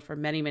struggled for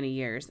many, many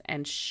years.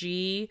 And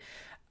she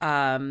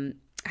had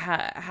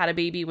a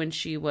baby when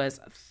she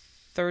was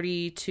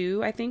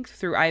 32, I think,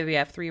 through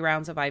IVF, 3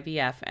 rounds of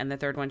IVF. And the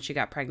third one, she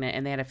got pregnant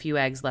and they had a few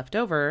eggs left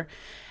over.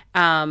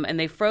 And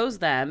they froze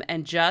them.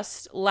 And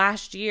just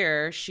last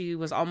year, she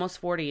was almost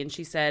 40. And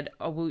she said,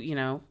 oh,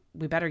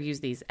 we better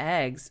use these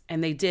eggs.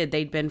 And they did.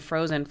 They'd been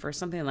frozen for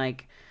something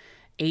like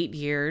 8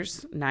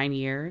 years, 9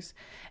 years.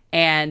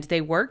 And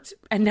they worked,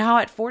 and now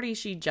at 40,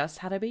 she just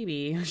had a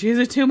baby. She's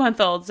a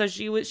 2-month-old, so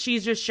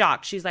she's just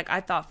shocked. She's like, I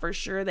thought for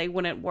sure they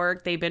wouldn't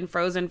work. They've been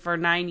frozen for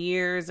 9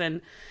 years,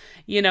 and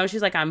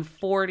she's like, I'm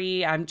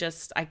 40. I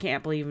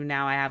can't believe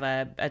now I have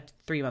a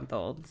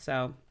 3-month-old.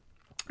 So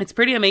it's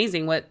pretty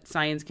amazing what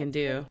science can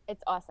do.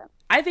 It's awesome.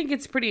 I think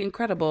it's pretty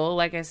incredible.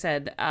 Like I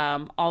said,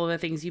 all of the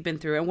things you've been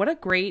through, and what a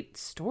great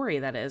story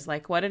that is.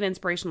 Like, what an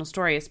inspirational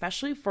story,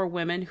 especially for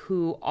women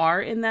who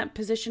are in that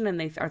position and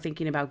they are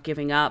thinking about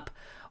giving up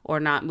or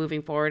not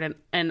moving forward.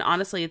 And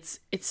honestly, it's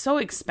so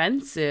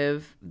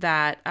expensive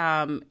that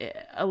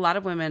a lot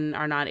of women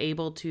are not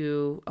able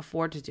to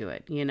afford to do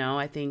it.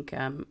 I think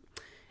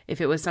if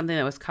it was something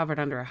that was covered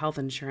under a health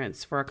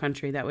insurance for a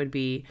country, that would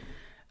be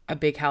a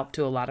big help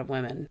to a lot of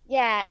women.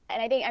 Yeah. And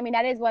I think,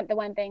 that is the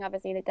one thing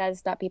obviously that does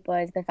stop people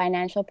is the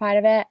financial part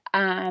of it.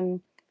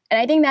 And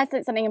I think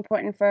that's something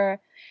important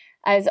for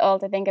us all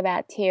to think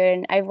about too.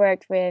 And I've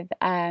worked with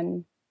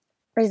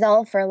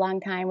Resolve for a long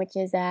time, which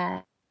is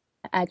a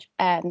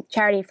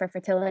charity for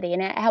fertility,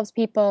 and it helps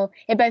people.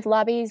 It both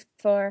lobbies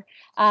for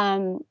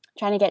trying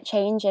to get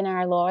change in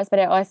our laws, but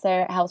it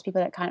also helps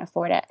people that can't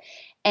afford it.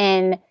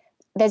 And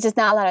there's just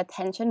not a lot of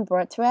attention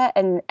brought to it,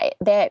 and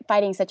they're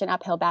fighting such an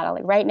uphill battle.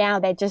 Like right now,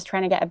 they're just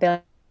trying to get a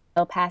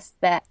bill passed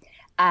that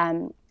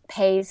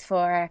pays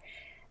for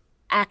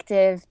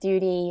active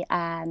duty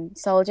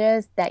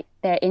soldiers that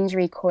their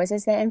injury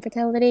causes their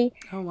infertility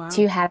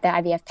to have their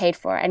IVF paid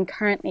for. And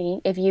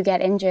currently, if you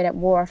get injured at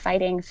war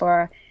fighting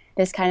for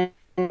this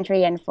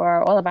country and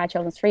for all of our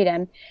children's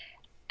freedom,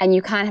 and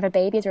you can't have a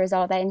baby as a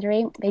result of that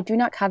injury, they do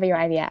not cover your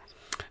IVF,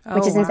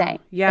 which is insane.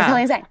 Yeah. It's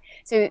totally insane.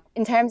 So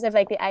in terms of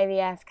like the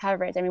IVF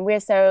coverage, we're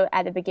so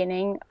at the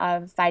beginning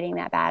of fighting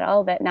that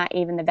battle that not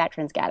even the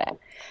veterans get it.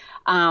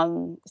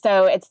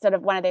 So it's sort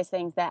of one of those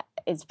things that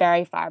is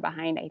very far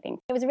behind, I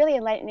think. It was a really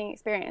enlightening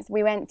experience.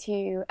 We went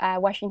to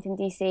Washington,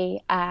 D.C.,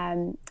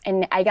 and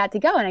I got to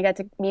go and I got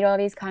to meet all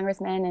these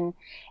congressmen, and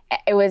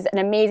it was an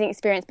amazing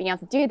experience being able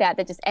to do that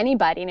just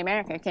anybody in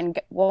America can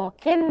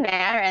walk in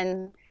there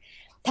and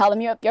tell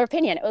them your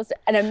opinion. It was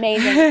an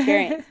amazing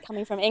experience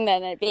coming from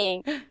England and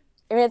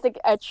it was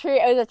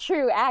a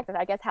true act of,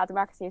 I guess, how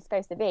democracy is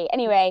supposed to be.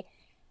 Anyway,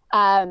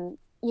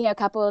 a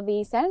couple of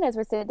these senators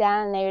would sit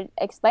down and they would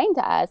explain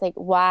to us like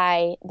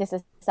why this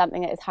is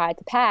something that is hard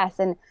to pass.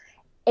 And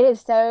it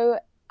is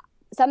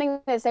something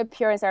that's so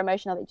pure and so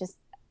emotional that just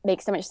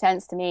makes so much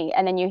sense to me.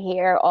 And then you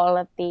hear all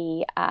of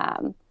the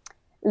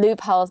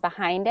loopholes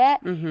behind it.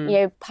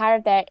 Mm-hmm. Part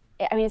of that,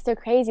 it's so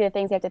crazy the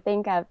things you have to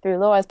think of through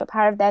laws, but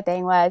part of that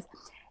thing was,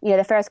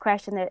 the first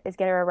question that is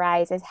going to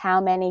arise is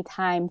how many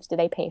times do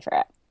they pay for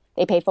it?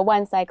 They pay for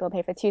 1 cycle,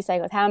 pay for 2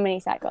 cycles, how many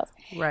cycles?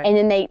 Right. And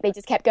then they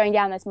just kept going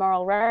down this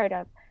moral road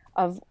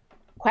of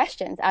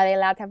questions. Are they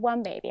allowed to have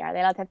one baby? Are they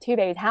allowed to have two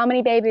babies? How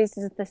many babies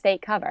does the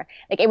state cover?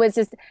 Like, it was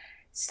just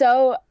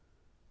so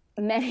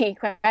many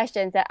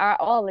questions that are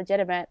all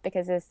legitimate,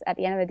 because it's, at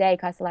the end of the day,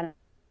 costs a lot of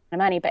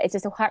money, but it's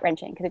just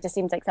heart-wrenching because it just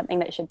seems like something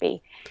that should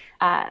be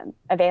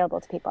available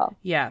to people.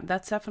 Yeah,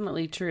 that's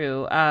definitely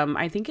true.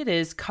 I think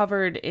it's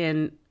covered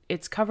in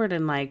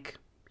like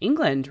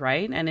England,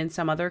 right? And in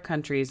some other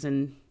countries,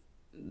 and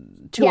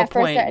to a point.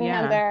 For a certain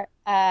number.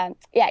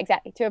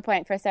 Exactly. To a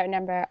point, for a certain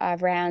number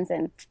of rounds,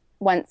 and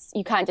once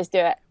you can't just do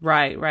it.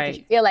 Right. If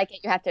you feel like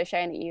it, you have to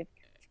show that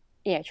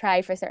you've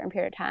tried for a certain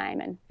period of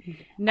time. And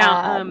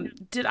now,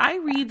 did I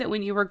read that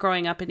when you were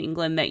growing up in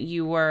England that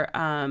you were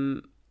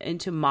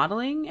into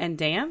modeling and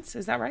dance?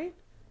 Is that right?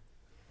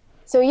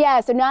 So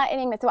not in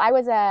England. So I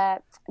was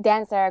a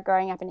dancer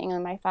growing up in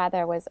England. My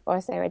father was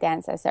also a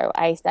dancer, so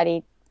I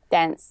studied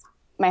dance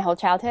my whole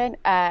childhood.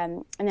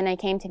 And then I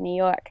came to New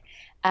York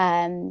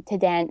to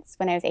dance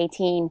when I was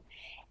 18,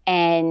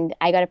 and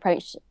I got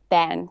approached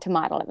then to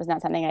model. It was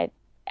not something I'd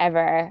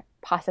ever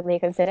possibly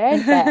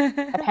considered, but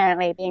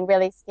apparently being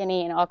really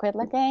skinny and awkward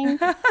looking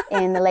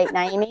in the late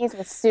 90s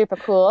was super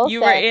cool.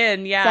 You were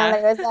in, yeah. So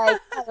it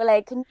was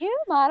like, can you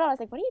model? I was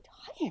like, what are you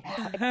talking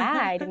about? Like,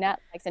 I did not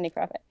like Cindy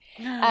Crawford.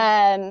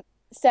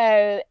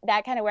 So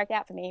that kind of worked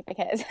out for me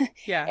because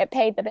it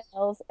paid the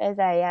bills as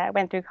I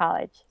went through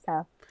college.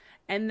 So.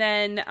 And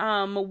then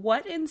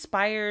what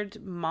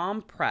inspired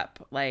mom prep?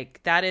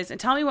 Like, that is, and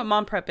tell me what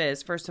mom prep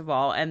is, first of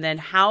all, and then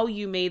how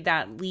you made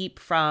that leap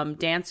from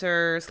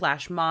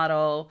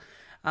dancer/model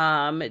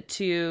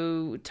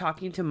to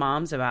talking to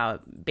moms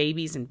about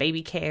babies and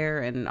baby care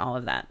and all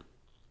of that.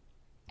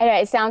 I know,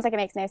 it sounds like it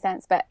makes no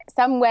sense, but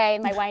some way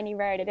in my windy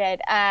road it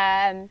did.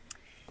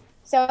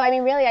 So, I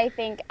mean, really, I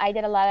think I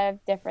did a lot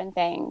of different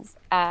things,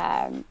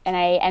 and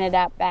I ended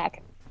up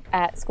back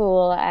at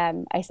school.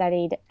 I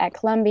studied at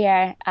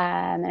Columbia,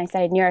 and I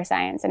studied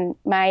neuroscience. And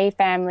my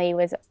family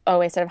was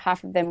always sort of,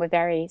 half of them were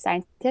very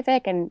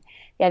scientific and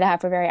the other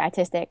half were very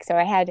artistic. So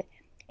it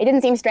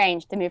didn't seem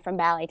strange to move from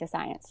ballet to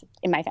science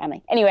in my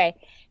family. Anyway,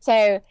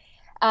 so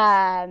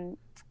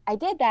I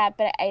did that,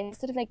 but I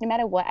sort of, like, no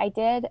matter what I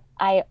did,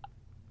 I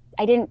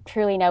didn't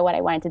truly know what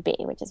I wanted to be,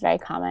 which is very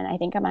common, I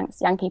think,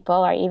 amongst young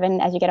people or even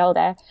as you get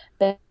older.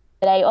 But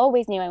I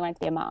always knew I wanted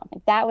to be a mom.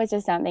 Like, that was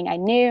just something I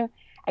knew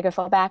I could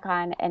fall back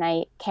on and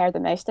I cared the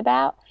most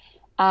about.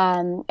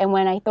 And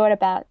when I thought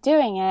about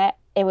doing it,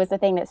 it was the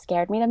thing that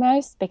scared me the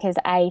most because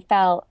I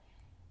felt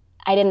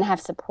I didn't have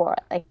support.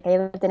 Like, I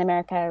lived in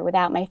America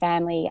without my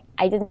family.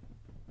 I didn't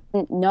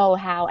know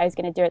how I was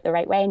going to do it the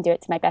right way and do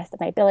it to my best of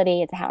my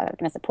ability. It's how I was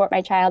going to support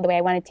my child the way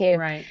I wanted to.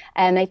 Right.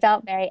 And I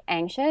felt very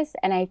anxious.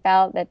 And I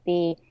felt that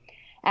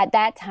at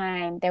that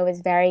time, there was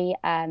very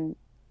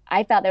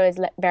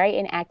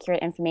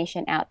inaccurate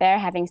information out there.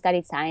 Having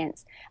studied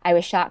science, I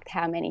was shocked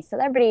how many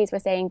celebrities were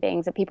saying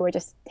things that people were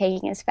just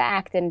taking as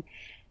fact, and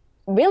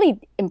really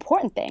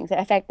important things that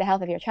affect the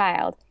health of your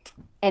child.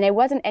 And it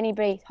wasn't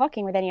anybody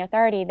talking with any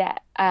authority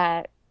that,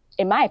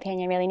 in my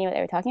opinion, really knew what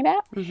they were talking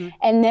about. Mm-hmm.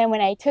 And then when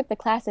I took the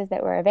classes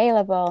that were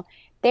available,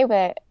 they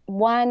were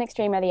one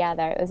extreme or the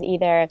other. It was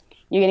either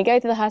you're going to go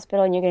to the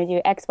hospital and you're going to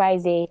do X, Y,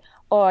 Z,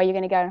 or you're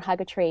going to go and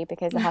hug a tree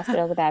because the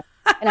hospitals are bad.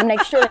 And I'm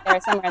like, sure, there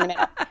is somewhere in the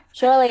middle.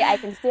 Surely I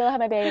can still have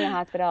my baby in the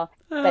hospital,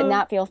 but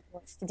not feel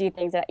forced to do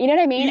things you know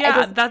what I mean?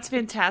 Yeah, that's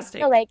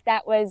fantastic. I feel like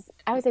I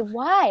was like,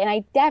 why? And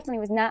I definitely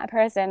was not a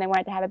person that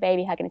wanted to have a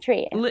baby hugging a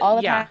tree. And all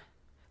the time.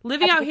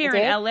 Living out here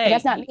in LA,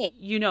 that's not me.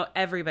 You know,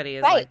 everybody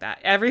is like that.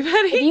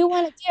 Everybody. If you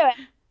want to do it.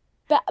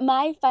 But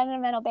my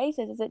fundamental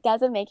basis is it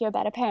doesn't make you a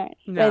better parent.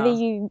 No. Whether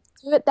you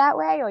do it that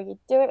way or you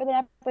do it with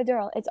an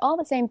epidural, it's all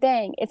the same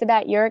thing. It's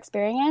about your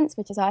experience,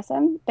 which is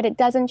awesome, but it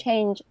doesn't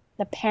change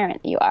the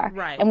parent that you are.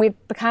 Right. And we've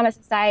become a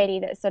society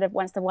that sort of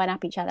wants to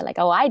one-up each other, like,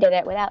 oh, I did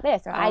it without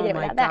this, or I did it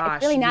without that.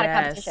 It's really not a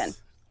competition.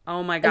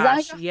 Oh my gosh, as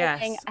long as you're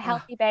having a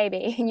healthy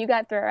baby and you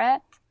got through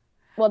it,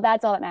 well,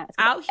 that's all that matters.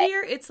 Out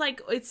here, it's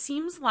like, it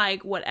seems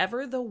like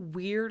whatever the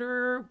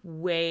weirder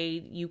way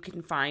you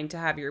can find to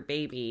have your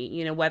baby,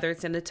 you know, whether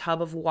it's in a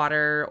tub of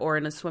water or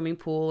in a swimming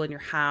pool in your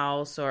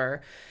house,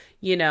 or,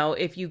 you know,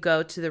 if you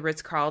go to the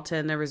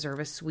Ritz-Carlton, the reserve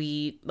a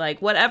suite, like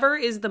whatever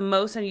is the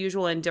most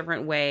unusual and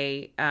different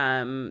way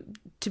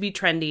to be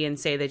trendy and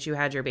say that you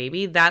had your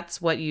baby, that's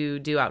what you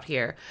do out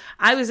here.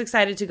 I was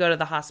excited to go to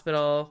the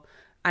hospital.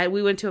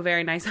 We went to a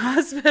very nice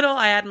hospital.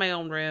 I had my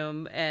own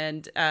room,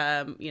 and,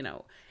 you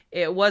know,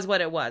 it was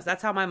what it was.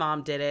 That's how my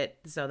mom did it.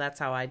 So that's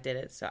how I did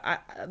it. So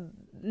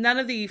none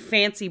of the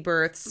fancy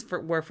births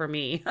were for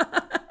me.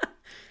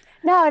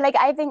 No, like,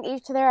 I think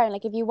each to their own.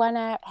 Like, if you want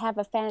to have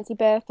a fancy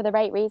birth for the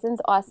right reasons,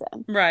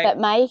 awesome. Right. But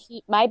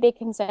my big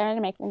concern,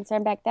 and my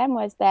concern back then,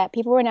 was that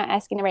people were not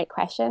asking the right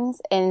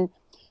questions. And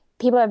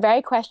people are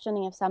very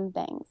questioning of some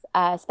things,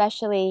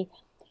 especially,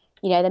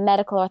 you know, the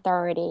medical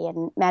authority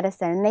and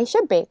medicine. And they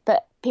should be.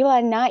 But people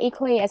are not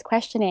equally as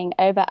questioning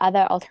over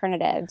other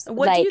alternatives.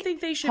 What do you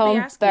think they should be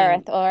asking?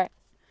 Birth or,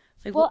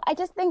 well, I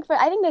think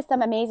there's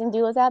some amazing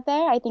doulas out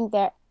there. I think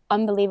they're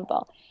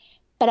unbelievable.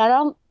 But I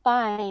don't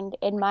find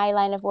in my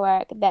line of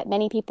work that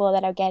many people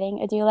that are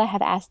getting a doula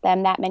have asked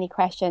them that many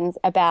questions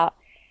about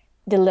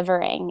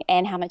delivering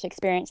and how much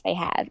experience they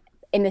have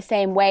in the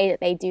same way that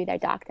they do their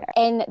doctor.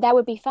 And that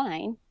would be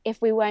fine if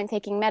we weren't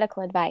taking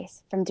medical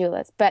advice from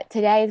doulas. But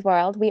today's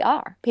world, we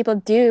are. People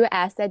do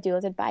ask their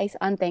doulas advice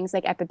on things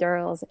like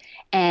epidurals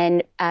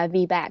and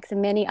VBACs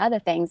and many other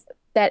things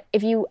that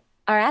if you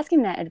are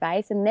asking that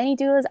advice, and many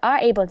doulas are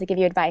able to give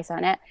you advice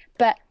on it,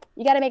 but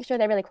you got to make sure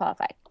they're really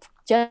qualified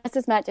just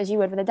as much as you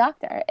would with a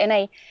doctor.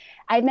 And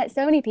I've met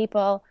so many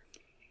people,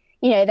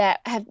 that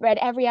have read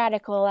every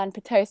article on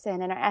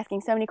Pitocin and are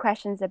asking so many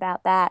questions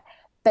about that.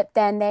 But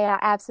then they are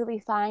absolutely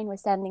fine with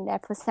sending their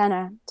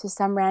placenta to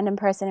some random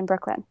person in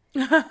Brooklyn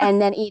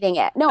and then eating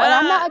it. No, and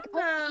I'm not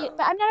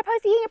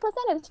opposed to eating a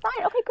placenta. It's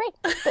fine. Okay, great.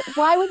 But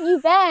why would you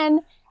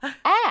then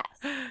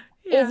ask?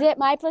 Yeah. Is it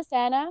my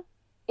placenta?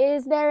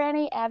 Is there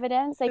any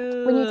evidence? Like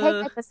when you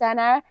take my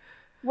placenta,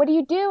 what do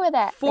you do with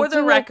it? For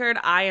the record,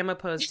 I am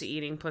opposed to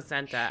eating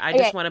placenta. I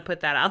just want to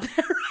put that out there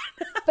right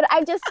now. But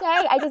I'm just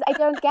saying, I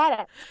don't get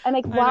it. I'm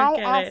like, why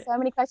ask so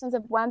many questions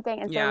of one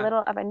thing and so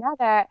little of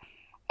another?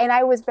 And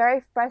I was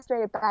very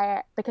frustrated by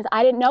it because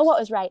I didn't know what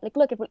was right. Like,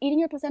 look, if eating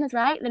your placenta is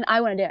right, then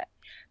I want to do it.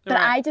 But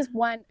I just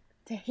want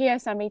to hear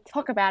somebody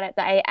talk about it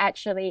that I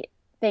actually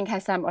think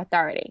has some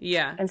authority.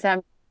 Yeah. And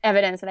some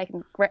evidence that I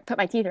can put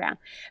my teeth around.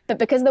 But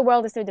because the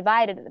world is so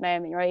divided at the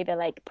moment, you're either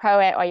like pro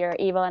it or you're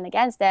evil and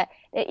against it.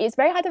 It's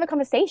very hard to have a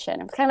conversation.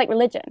 It's kind of like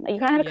religion. Like, you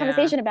can't have a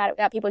conversation about it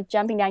without people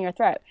jumping down your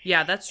throat.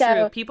 Yeah, that's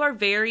true. People are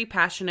very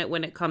passionate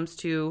when it comes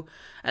to,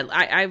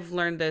 I've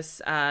learned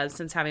this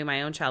since having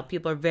my own child.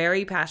 People are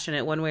very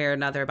passionate one way or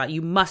another about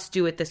you must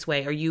do it this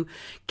way or you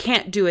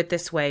can't do it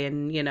this way,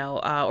 and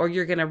or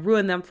you're going to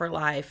ruin them for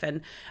life.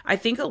 And I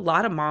think a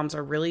lot of moms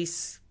are really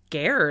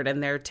scared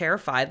and they're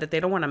terrified that they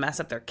don't want to mess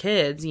up their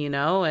kids,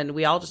 and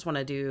we all just want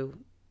to do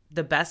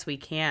the best we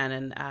can.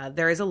 And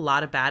there is a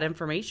lot of bad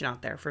information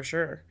out there for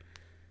sure.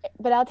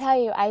 But I'll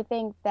tell you, I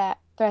think that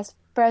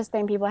first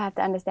thing people have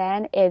to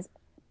understand is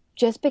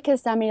just because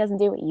somebody doesn't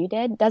do what you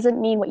did doesn't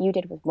mean what you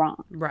did was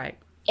wrong. Right.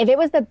 If it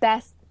was the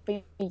best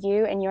for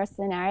you in your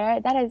scenario,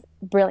 that is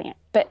brilliant.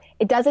 But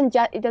it does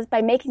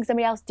by making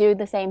somebody else do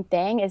the same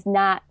thing is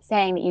not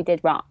saying that you did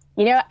wrong.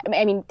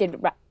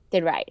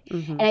 Did right.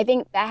 Mm-hmm. And I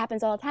think that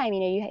happens all the time.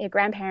 You have your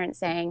grandparents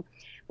saying,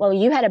 well,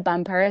 you had a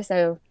bumper,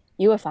 so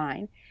you were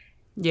fine.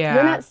 Yeah.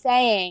 You're not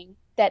saying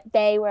that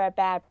they were a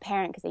bad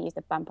parent because they used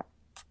a bumper.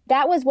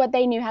 That was what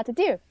they knew how to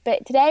do.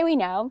 But today we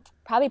know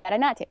probably better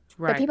not to.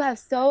 Right. But people have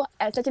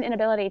such an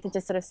inability to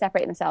just sort of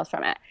separate themselves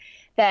from it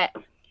that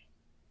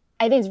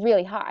I think it's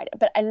really hard.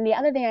 And the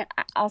other thing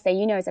I'll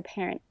say, as a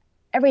parent,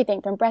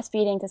 everything from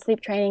breastfeeding to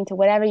sleep training to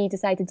whatever you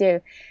decide to do,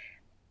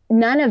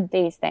 none of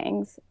these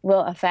things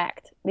will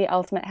affect the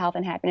ultimate health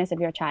and happiness of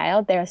your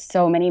child. There are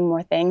so many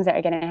more things that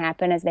are going to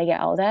happen as they get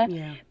older.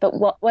 Yeah. But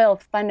what will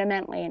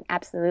fundamentally and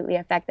absolutely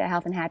affect their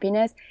health and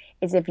happiness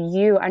is if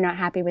you are not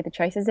happy with the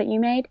choices that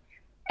you made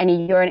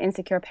and you're an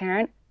insecure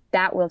parent,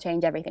 that will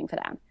change everything for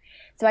them.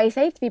 So I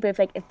say to people,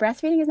 if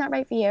breastfeeding is not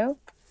right for you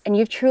and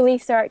you've truly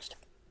searched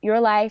your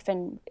life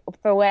and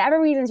for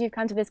whatever reasons you've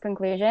come to this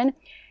conclusion,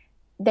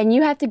 then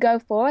you have to go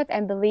forth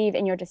and believe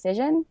in your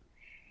decision.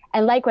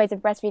 And likewise,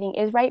 if breastfeeding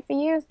is right for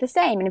you, the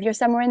same. And if you're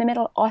somewhere in the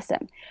middle,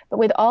 awesome. But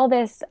with all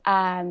this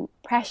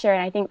pressure,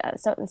 and I think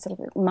sort of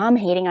mom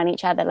hating on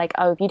each other, like,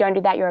 oh, if you don't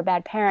do that, you're a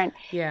bad parent.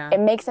 Yeah. It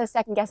makes us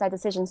second guess our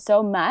decision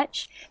so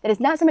much that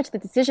it's not so much the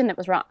decision that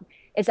was wrong.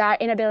 It's our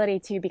inability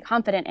to be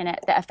confident in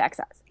it that affects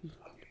us.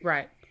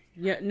 Right.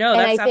 Yeah. No,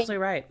 that's absolutely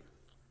right.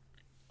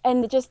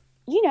 And just,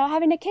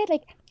 having a kid,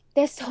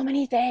 there's so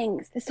many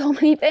things. There's so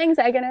many things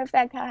that are going to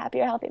affect how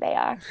happy or healthy they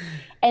are.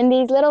 And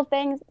these little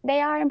things,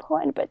 they are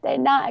important, but they're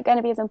not going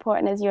to be as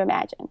important as you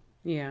imagine.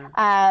 Yeah.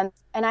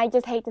 And I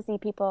just hate to see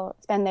people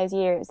spend those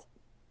years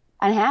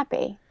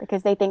unhappy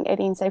because they think they're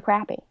being so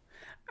crappy.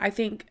 I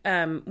think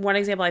one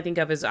example I think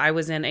of is I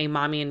was in a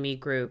Mommy and Me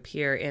group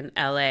here in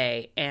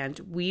LA, and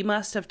we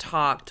must have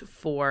talked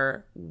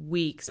for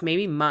weeks,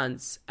 maybe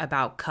months,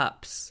 about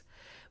cups.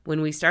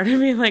 When we started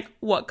being like,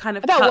 what kind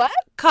of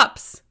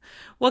cups?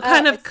 What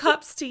kind of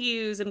cups to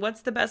use and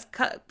what's the best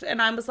cup?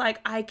 And I was like,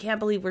 I can't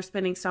believe we're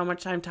spending so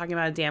much time talking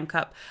about a damn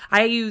cup.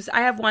 I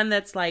have one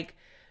that's like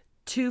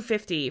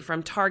 $250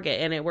 from Target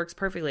and it works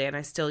perfectly and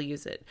I still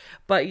use it.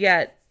 But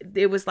yet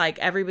it was like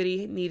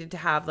everybody needed to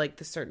have like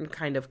the certain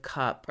kind of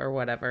cup or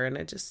whatever. And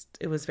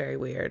it was very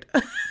weird.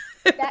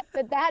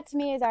 But that to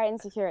me is our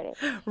insecurity.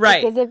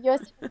 Right. Because if you're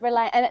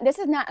relying, and this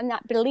is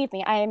believe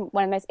me, I am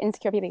one of the most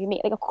insecure people you can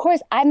meet. Of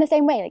course, I'm the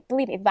same way.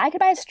 Believe me, if I could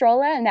buy a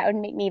stroller and that would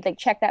make me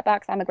check that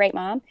box, I'm a great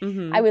mom,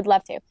 I would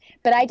love to.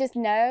 But I just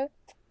know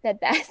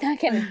that that's not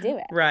going to do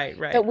it. Right.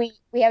 But we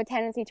have a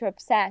tendency to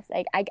obsess.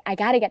 I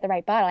got to get the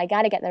right bottle. I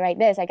got to get the right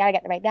this. I got to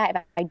get the right that.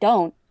 If I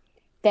don't,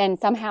 then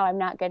somehow I'm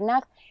not good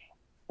enough.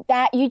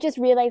 That you just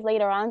realize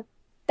later on,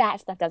 that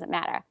stuff doesn't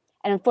matter.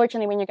 And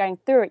unfortunately, when you're going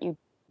through it, you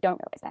don't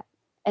realize that.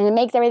 And it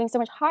makes everything so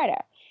much harder.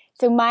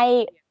 So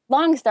my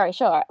long story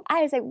short,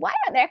 I was like, why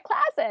aren't there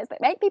classes that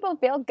make people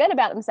feel good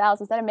about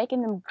themselves instead of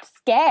making them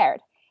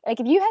scared? If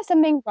you have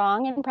something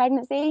wrong in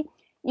pregnancy,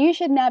 you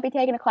should not be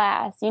taking a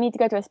class. You need to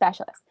go to a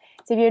specialist.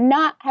 So if you're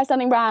not have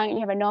something wrong and you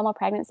have a normal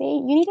pregnancy,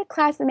 you need a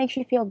class that makes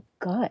you feel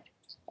good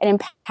and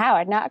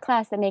empowered, not a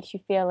class that makes you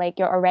feel like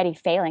you're already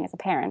failing as a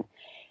parent.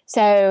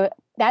 So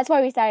that's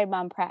why we started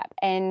Mom Prep.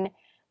 And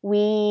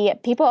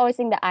people always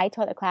think that I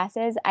taught the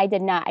classes. I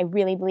did not. I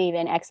really believe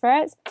in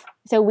experts.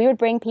 So we would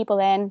bring people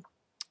in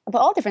of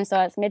all different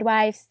sorts,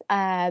 midwives,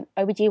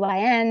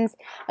 OBGYNs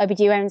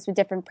with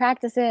different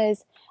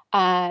practices,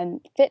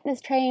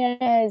 fitness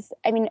trainers.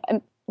 I mean,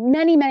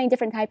 many, many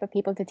different type of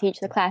people to teach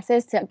the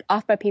classes, to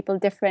offer people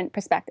different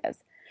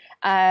perspectives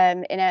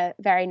in a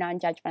very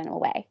non-judgmental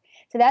way.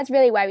 So that's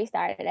really why we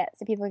started it,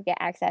 so people could get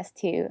access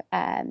to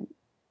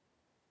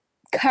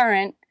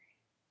current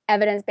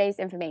evidence-based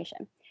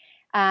information.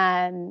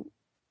 And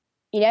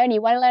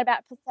you want to learn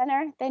about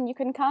placenta, then you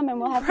can come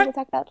and we'll have people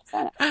talk about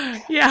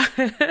placenta. Yeah,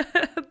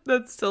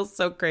 that's still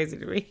so crazy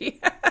to me.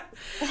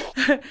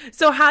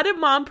 So how did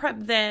Mom Prep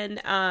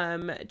then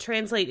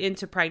translate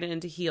into Pregnant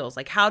into Heels?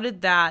 Like, how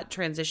did that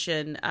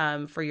transition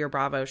for your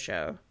Bravo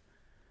show?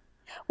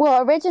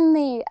 Well,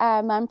 originally,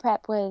 Mom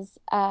Prep was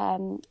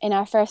in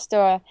our first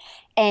store,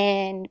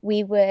 and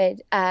we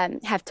would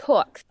have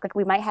talks. Like,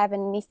 we might have an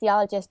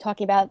anesthesiologist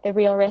talking about the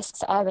real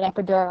risks of an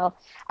epidural,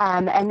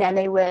 and then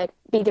they would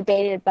be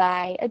debated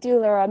by a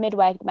doula or a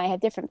midwife who might have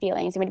different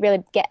feelings, and we'd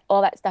really get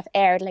all that stuff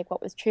aired, like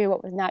what was true,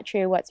 what was not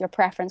true, what's your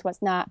preference,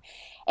 what's not.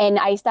 And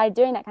I started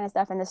doing that kind of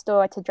stuff in the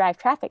store to drive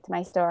traffic to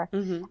my store,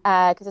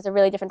 because it's a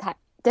really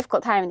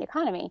difficult time in the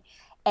economy.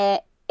 And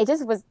it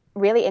just was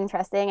really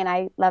interesting, and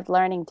I loved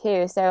learning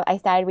too. So I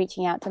started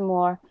reaching out to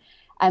more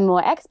and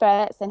more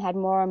experts and had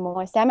more and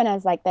more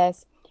seminars like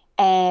this,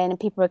 and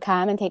people would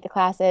come and take the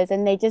classes,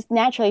 and they just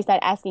naturally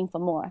started asking for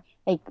more.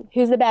 Like,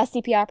 who's the best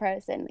CPR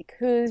person? Like,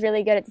 who's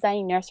really good at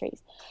designing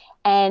nurseries?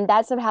 And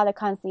that's sort of how the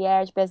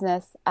concierge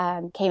business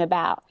came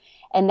about,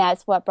 and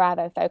that's what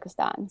Bravo focused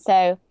on.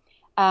 So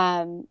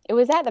it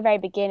was at the very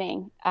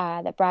beginning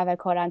that Bravo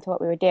caught on to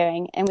what we were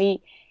doing, and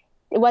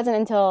it wasn't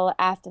until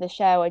after the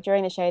show or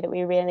during the show that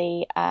we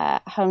really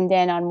honed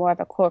in on more of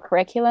a core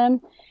curriculum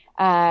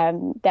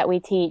that we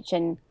teach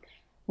and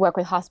work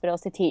with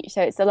hospitals to teach.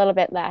 So it's a little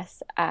bit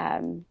less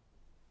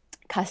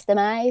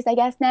customized, I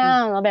guess,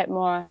 now, and a little bit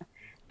more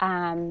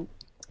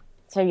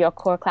so your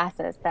core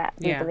classes that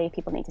we believe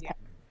people need to take.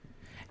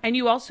 And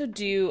you also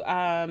do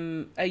a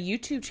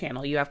YouTube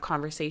channel. You have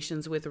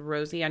conversations with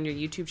Rosie on your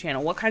YouTube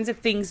channel. What kinds of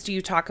things do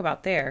you talk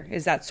about there?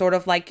 Is that sort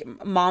of like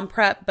Mom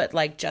Prep, but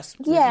like just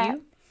with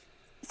you?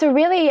 So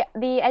really,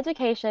 the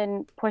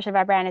education portion of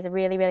our brand is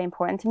really, really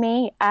important to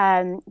me.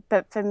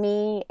 But for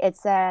me,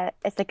 it's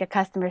like a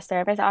customer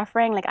service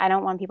offering. Like, I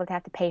don't want people to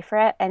have to pay for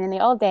it. And in the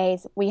old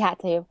days, we had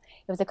to. It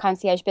was a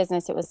concierge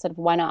business. It was sort of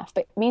one-off.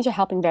 But it means you're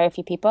helping very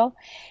few people.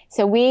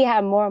 So we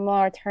have more and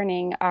more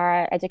turning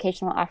our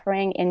educational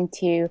offering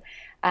into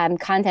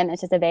content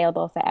that's just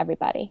available for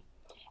everybody.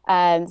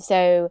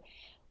 So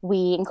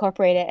we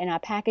incorporate it in our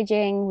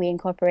packaging. We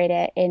incorporate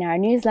it in our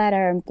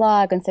newsletter and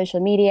blog and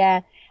social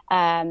media.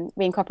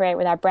 We incorporate it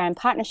with our brand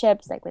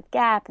partnerships, like with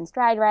Gap and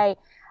StrideRite.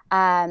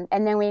 And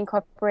then we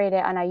incorporate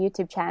it on our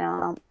YouTube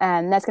channel.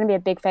 That's going to be a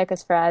big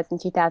focus for us in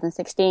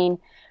 2016,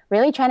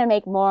 really trying to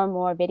make more and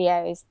more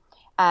videos,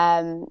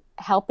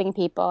 helping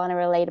people in a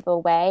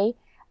relatable way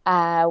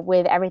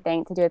with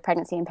everything to do with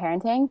pregnancy and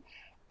parenting.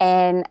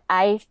 And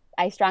I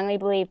strongly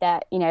believe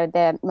that,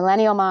 the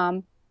millennial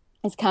mom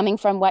is coming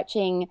from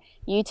watching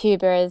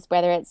YouTubers,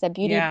 whether it's a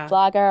beauty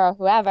blogger or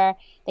whoever.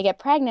 They get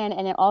pregnant,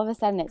 and then all of a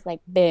sudden it's like,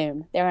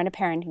 boom, they're on a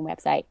parenting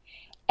website.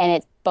 And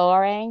it's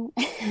boring.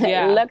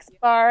 It looks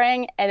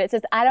boring. And it's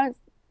just,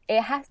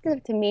 it has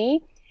to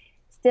me,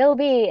 still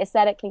be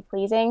aesthetically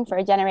pleasing for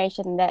a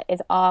generation that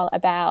is all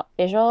about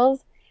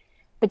visuals,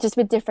 but just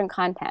with different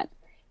content.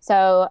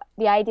 So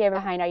the idea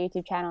behind our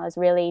YouTube channel is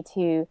really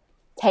to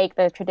take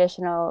the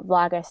traditional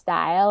vlogger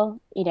style,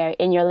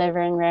 in your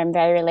living room,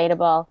 very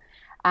relatable,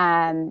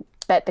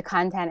 but the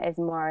content is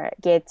more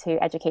geared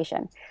to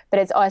education. But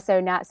it's also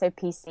not so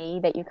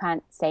PC that you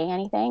can't say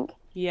anything.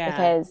 Yeah.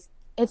 Because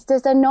it's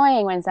just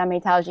annoying when somebody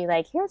tells you,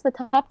 like, here's the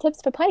top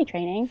tips for potty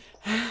training.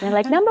 And they're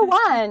like, number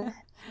 1,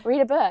 read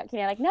a book.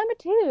 Like, number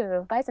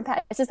 2, buy some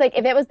pads. It's just like,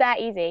 if it was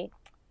that easy,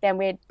 then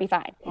we'd be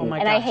fine. Oh my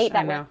and gosh, I hate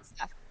that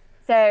stuff.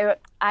 So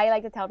I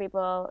like to tell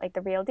people, like,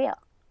 the real deal,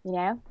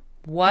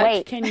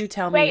 What can you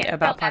tell me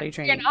about potty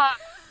training? No,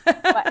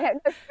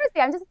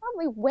 seriously, I'm just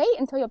probably wait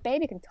until your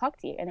baby can talk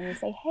to you, and then you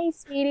say, "Hey,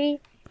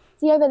 sweetie,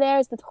 see over there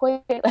is the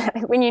toilet."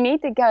 When you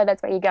need to go,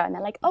 that's where you go, and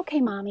they're like,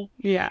 "Okay, mommy."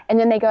 Yeah. And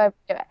then they go over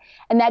to it,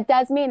 and that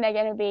does mean they're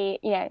going to be,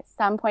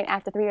 some point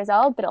after 3 years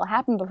old, but it'll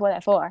happen before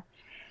they're 4.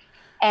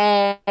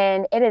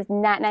 And it is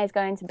not nice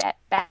going to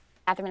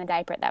bathroom in a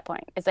diaper at that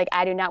point. It's like,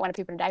 I do not want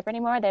to poop in a diaper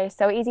anymore. They're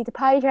so easy to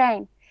potty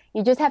train.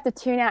 You just have to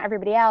tune out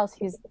everybody else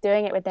who's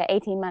doing it with their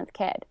 18-month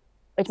kid.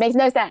 Which makes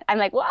no sense. I'm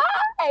like, why?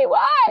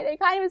 They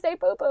can't even say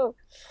poo-poo.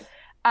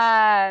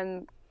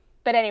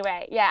 But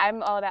anyway,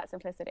 I'm all about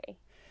simplicity.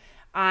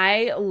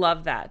 I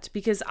love that,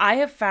 because I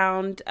have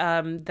found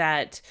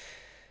that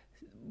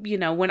you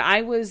know,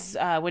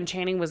 when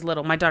Channing was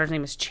little, my daughter's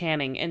name is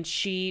Channing, and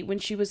when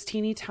she was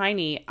teeny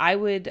tiny, I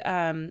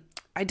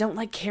don't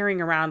like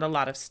carrying around a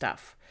lot of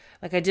stuff.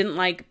 Like, I didn't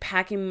like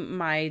packing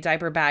my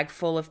diaper bag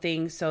full of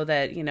things so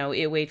that, you know,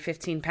 it weighed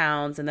 15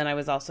 pounds. And then I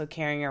was also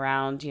carrying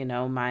around, you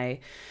know, my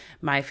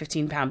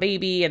 15-pound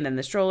baby and then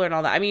the stroller and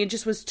all that. I mean, it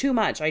just was too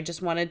much. I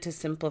just wanted to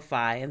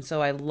simplify. And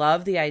so I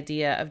love the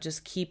idea of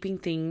just keeping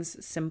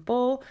things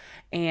simple.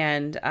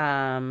 And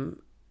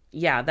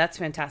yeah, that's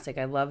fantastic.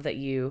 I love that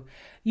you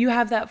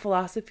have that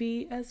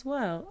philosophy as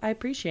well. I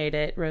appreciate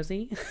it,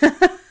 Rosie.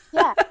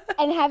 Yeah.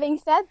 And having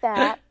said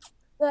that,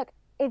 look,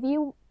 if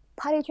you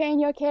potty train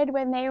your kid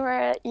when they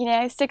were, you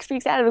know, 6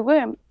 weeks out of the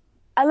womb,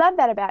 I love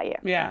that about you.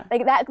 Yeah.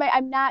 Like,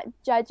 I'm not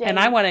judging. And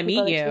I want to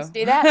meet you.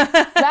 Do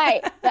that.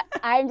 Right. But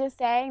I'm just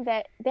saying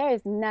that there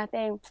is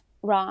nothing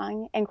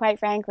wrong. And quite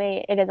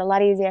frankly, it is a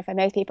lot easier for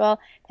most people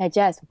to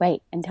just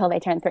wait until they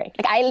turn 3.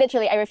 Like,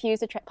 I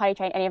refuse to potty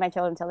train any of my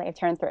children until they've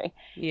turned 3.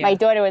 Yeah. My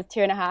daughter was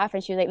 2.5,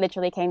 and she like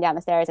literally came down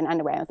the stairs in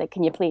underwear. I was like,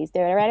 can you please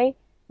do it already?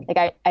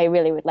 Like, I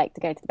really would like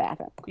to go to the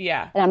bathroom.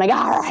 Yeah. And I'm like,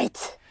 all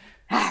right.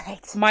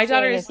 My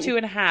daughter is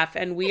 2.5,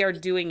 and we are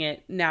doing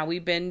it now.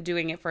 We've been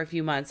doing it for a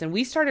few months, and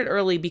we started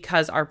early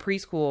because our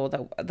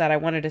preschool that I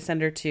wanted to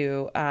send her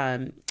to,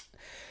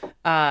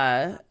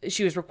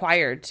 she was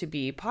required to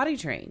be potty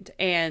trained,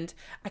 and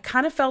I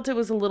kind of felt it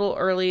was a little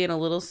early and a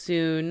little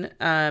soon.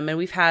 And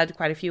we've had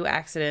quite a few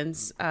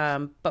accidents,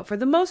 but for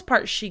the most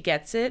part, she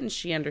gets it and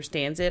she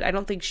understands it. I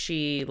don't think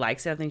she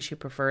likes it. I think she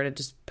prefer to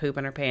just poop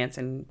in her pants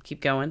and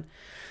keep going,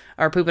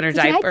 or poop in her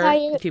diaper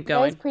and keep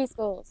going. Those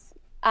preschools,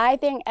 I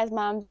think as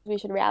moms, we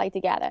should rally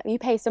together. You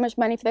pay so much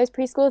money for those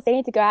preschools, they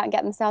need to go out and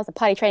get themselves a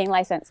potty training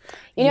license.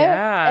 You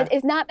know,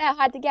 it's not that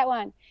hard to get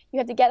one. You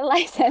have to get a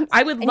license.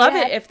 I would love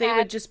it if they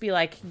would just be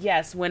like,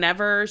 yes,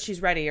 whenever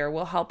she's ready, or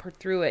we'll help her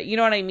through it. You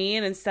know what I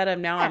mean? Instead of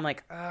now, I'm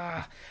like,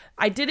 ugh.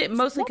 I did it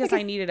mostly because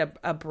I needed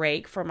a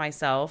break for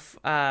myself.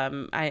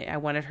 I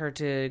wanted her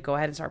to go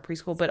ahead and start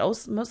preschool, but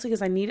also mostly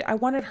because I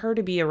wanted her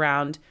to be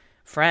around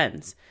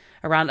friends,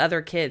 around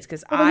other kids,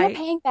 because when you're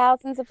paying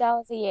thousands of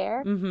dollars a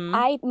year,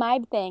 my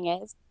thing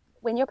is,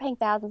 when you're paying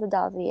thousands of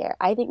dollars a year,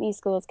 I think these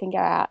schools can go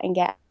out and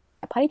get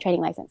a potty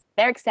training license.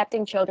 They're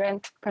accepting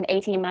children from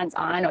 18 months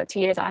on or 2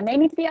 years on. They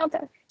need to be able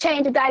to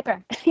change a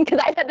diaper, because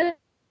I've had the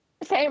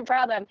same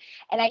problem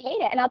and I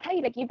hate it. And I'll tell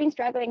you, like, you've been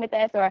struggling with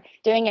this or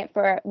doing it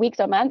for weeks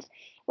or months.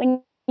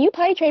 When you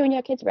potty train when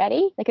your kid's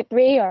ready, like at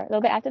 3 or a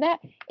little bit after that,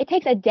 it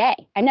takes a day.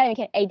 I'm not even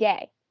kidding, a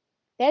day.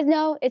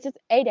 It's just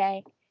a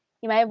day.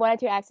 You might have 1 or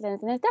 2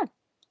 accidents and it's done.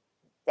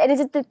 And it's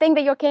just the thing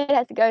that your kid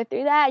has to go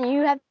through that, and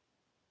you have to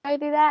go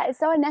through that. It's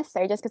so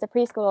unnecessary just because a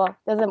preschool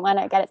doesn't want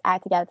to get its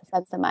act together to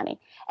spend some money.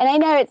 And I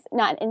know it's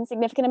not an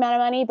insignificant amount of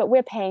money, but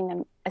we're paying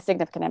them a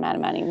significant amount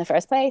of money in the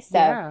first place. So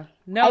I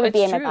would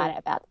be in my bonnet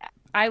about that.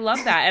 I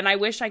love that. And I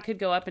wish I could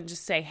go up and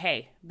just say,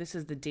 hey, this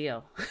is the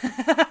deal.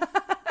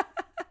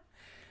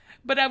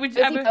 But I would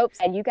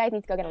and you guys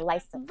need to go get a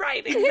license.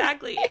 Right,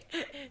 exactly.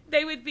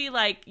 They would be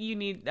like,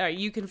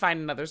 you can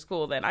find another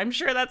school then. I'm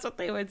sure that's what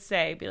they would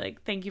say. Be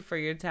like, thank you for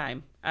your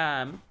time.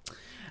 So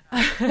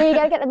you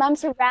gotta get the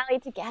moms to rally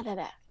together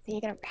though. So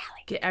you gotta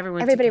rally. Get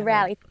everybody together.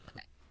 Rally.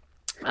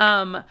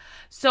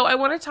 So I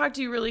want to talk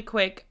to you really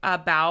quick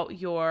about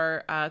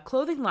your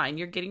clothing line.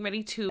 You're getting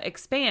ready to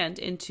expand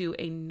into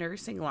a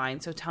nursing line.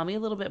 So tell me a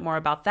little bit more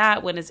about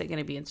that. When is it going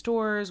to be in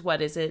stores?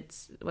 What is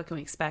it? What can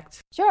we expect?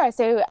 Sure.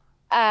 So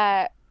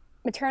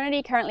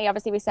Maternity, currently,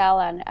 obviously, we sell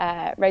on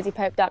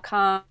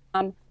rosiepope.com,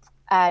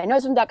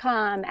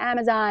 Nordstrom.com,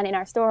 Amazon, in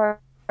our stores,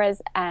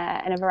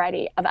 and a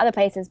variety of other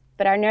places.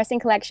 But our nursing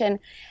collection,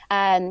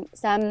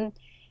 some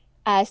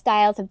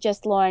styles have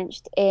just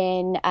launched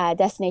in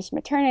Destination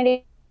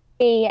Maternity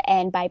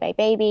and Bye Bye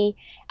Baby,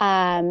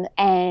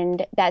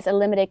 and that's a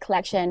limited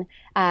collection.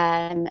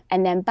 And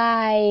then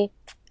by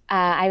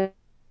I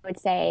would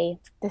say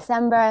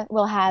December,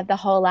 we'll have the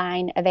whole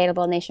line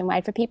available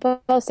nationwide for people.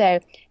 So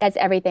that's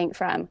everything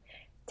from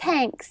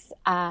tanks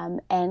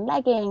and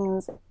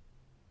leggings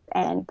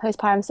and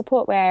postpartum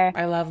support wear.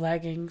 I love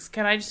leggings.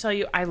 Can I just tell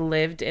you, I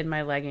lived in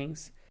my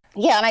leggings.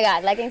 Yeah, oh my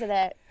God, leggings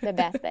are the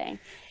best thing.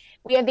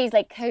 We have these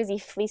like cozy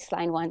fleece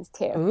line ones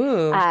too.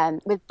 Ooh.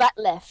 With butt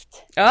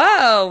lift.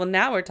 Oh, well,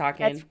 now we're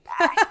talking.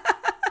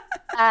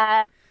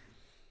 That's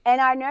and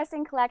our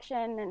nursing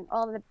collection and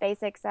all of the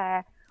basics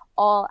are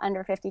all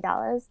under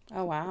 $50.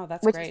 Oh, wow.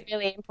 That's great. Which is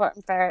really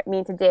important for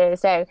me to do.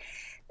 So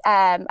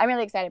I'm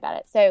really excited about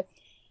it. So,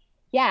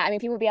 yeah, I mean,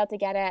 people will be able to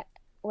get it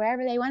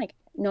wherever they want to.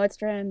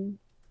 Nordstrom,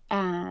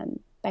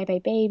 Bye Bye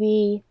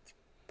Baby,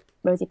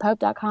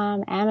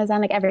 rosiepope.com,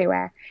 Amazon, like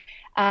everywhere.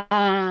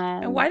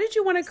 And why did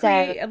you want to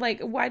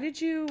create, why did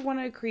you want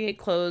to create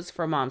clothes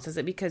for moms? Is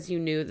it because you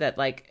knew that,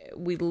 like,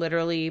 we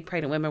literally,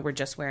 pregnant women were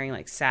just wearing,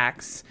 like,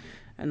 sacks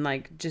and,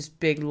 like, just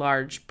big,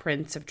 large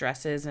prints of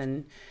dresses,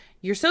 and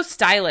you're so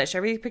stylish.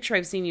 Every picture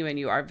I've seen you in,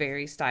 you are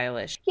very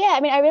stylish. Yeah,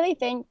 I mean, I really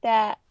think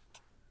that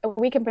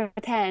we can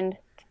pretend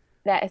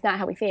that it's not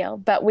how we feel,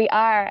 but we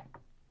are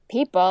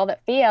people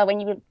that feel when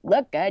you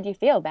look good, you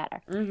feel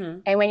better.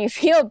 And when you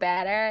feel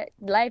better,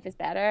 life is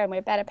better, and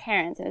we're better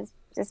parents, and it's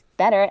just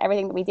better at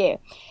everything that we do.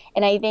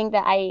 And I think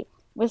that I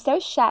was so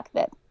shocked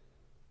that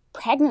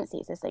pregnancy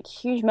is this like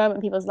huge moment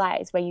in people's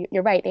lives where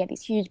you're right, they have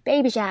these huge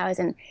baby showers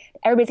and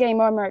everybody's getting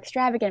more and more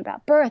extravagant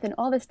about birth and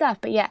all this stuff,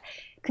 but yet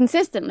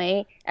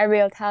consistently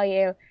everybody will tell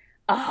you,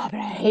 oh, but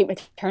I hate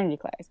maternity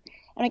clothes.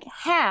 I'm like,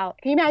 how?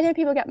 Can you imagine if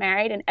people got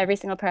married and every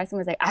single person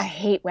was like, I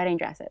hate wedding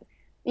dresses?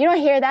 You don't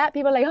hear that.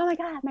 People are like, oh my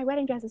God, my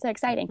wedding dress is so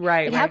exciting.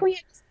 Right. How can we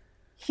have this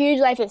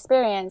huge life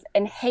experience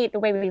and hate the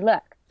way we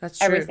look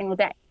every single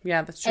day?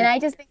 Yeah, that's true. And I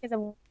just think as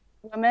a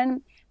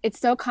woman, it's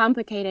so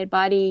complicated.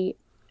 Body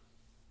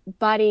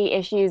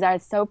issues are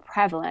so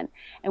prevalent.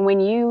 And when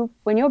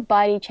your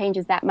body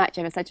changes that much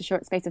over such a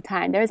short space of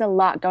time, there's a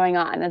lot going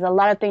on. There's a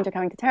lot of things you're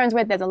coming to terms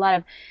with. There's a lot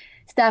of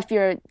stuff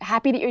you're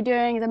happy that you're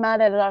doing as a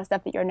mother. There's a lot of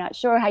stuff that you're not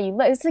sure how you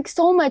look. It's like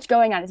so much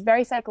going on. It's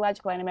very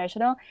psychological and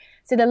emotional.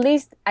 So the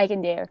least I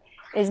can do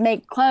is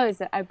make clothes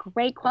that are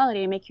great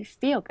quality and make you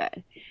feel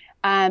good.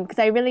 Because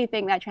I really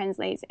think that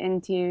translates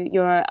into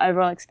your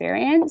overall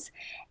experience.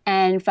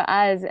 And for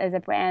us as a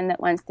brand that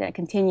wants to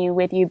continue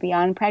with you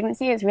beyond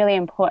pregnancy, it's really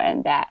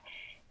important that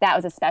that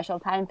was a special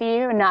time for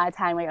you, and not a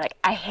time where you're like,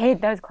 I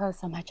hate those clothes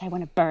so much, I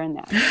want to burn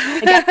them.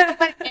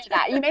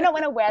 That. You may not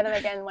want to wear them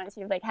again once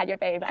you've like had your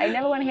baby, but I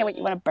never want to hear what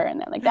you want to burn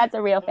them. Like that's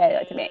a real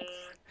failure to me.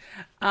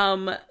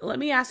 Let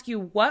me ask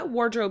you, what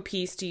wardrobe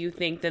piece do you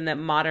think then that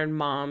modern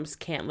moms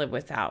can't live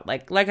without?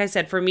 Like I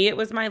said, for me, it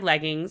was my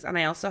leggings. And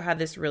I also had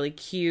this really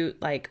cute,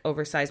 like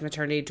oversized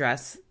maternity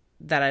dress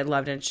that I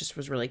loved. And it just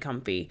was really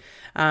comfy.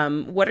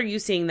 What are you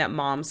seeing that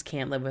moms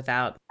can't live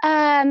without?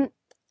 I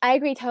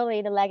agree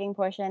totally. The legging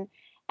portion.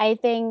 I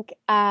think,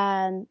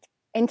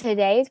 in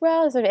today's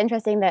world, it's sort of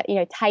interesting that,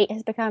 tight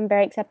has become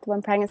very acceptable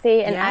in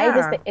pregnancy. And I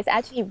just think it's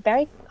actually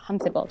very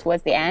comfortable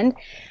towards the end.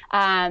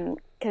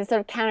 Because it's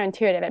sort of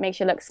counterintuitive. It makes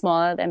you look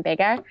smaller than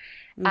bigger.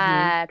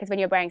 Because when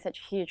you're wearing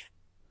such huge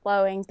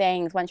flowing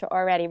things, once you're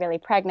already really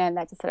pregnant,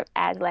 that just sort of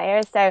adds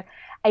layers. So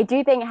I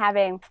do think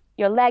having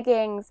your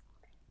leggings,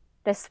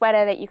 the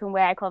sweater that you can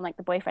wear, I call them like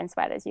the boyfriend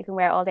sweaters, you can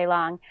wear all day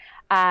long.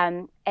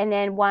 And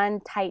then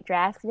one tight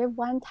dress. If you have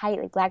one tight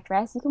like black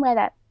dress, you can wear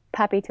that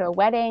puppy to a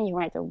wedding, you can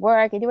wear it to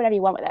work, you do whatever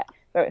you want with it.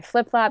 Wear it with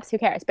flip-flops, who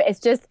cares? But it's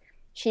just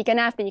chic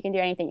enough that you can do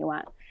anything you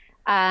want.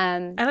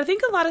 And I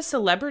think a lot of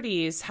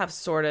celebrities have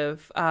sort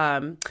of,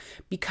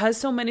 because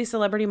so many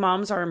celebrity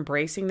moms are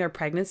embracing their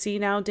pregnancy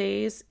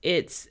nowadays,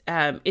 it's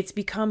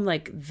become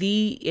like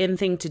the in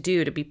thing to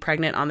do to be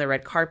pregnant on the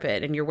red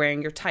carpet, and you're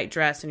wearing your tight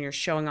dress and you're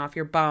showing off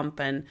your bump.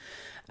 And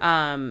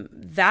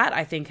that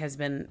I think has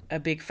been a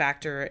big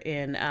factor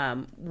in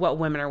what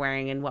women are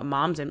wearing and what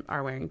moms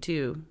are wearing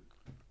too.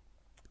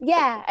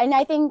 Yeah. And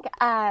I think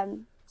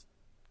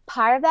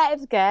part of that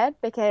is good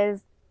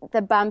because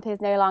the bump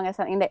is no longer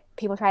something that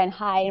people try and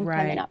hide and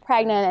pretend they're not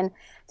pregnant. And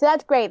so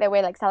that's great that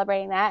we're like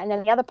celebrating that. And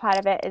then the other part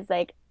of it is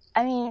like,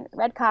 I mean,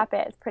 red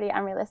carpet is pretty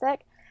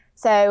unrealistic.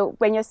 So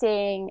when you're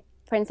seeing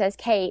Princess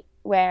Kate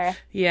wear,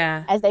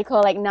 as they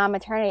call like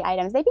non-maternity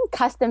items, they've been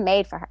custom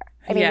made for her.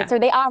 I mean, so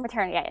they are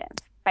maternity items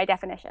by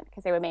definition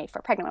because they were made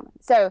for pregnant women.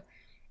 So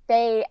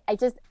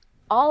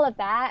all of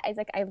that is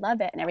like, I love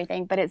it and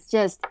everything, but it's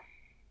just,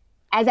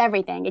 as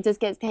everything, it just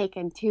gets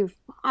taken too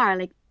far.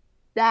 Like,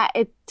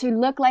 to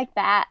look like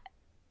that,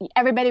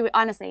 everybody would,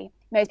 honestly,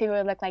 most people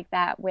would look like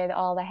that with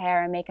all the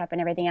hair and makeup and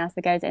everything else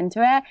that goes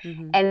into it.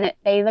 And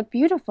they look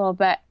beautiful,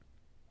 but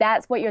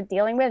that's what you're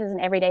dealing with as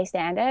an everyday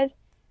standard.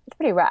 It's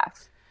pretty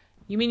rough.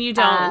 You mean you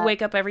don't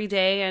wake up every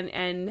day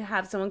and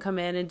have someone come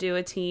in and do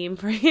a team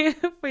for you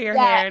for your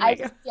hair? And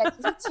it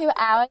took 2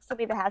 hours to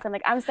leave the house. I'm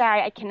like, I'm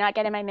sorry, I cannot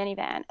get in my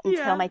minivan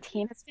until my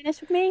team is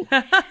finished with me.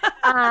 Yeah,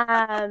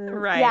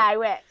 I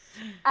wish.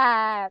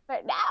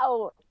 But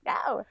no.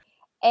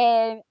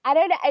 And I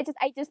don't know.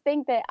 I just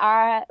think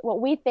that what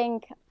we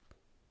think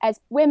as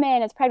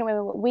women, as pregnant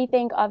women, what we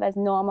think of as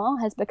normal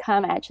has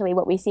become actually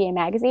what we see in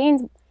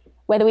magazines,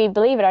 whether we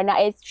believe it or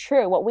not. It's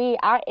true.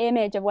 Our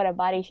image of what a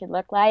body should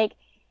look like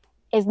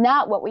is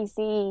not what we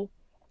see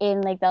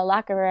in like the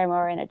locker room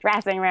or in a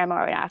dressing room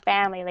or in our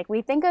family. Like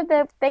we think of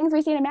the things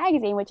we see in a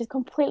magazine, which is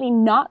completely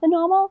not the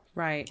normal.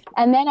 Right.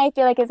 And then I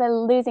feel like it's a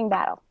losing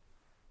battle.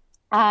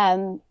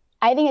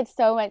 I think it's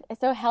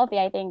so healthy.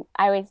 I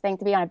always think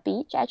to be on a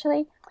beach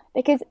actually,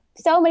 because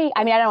so many,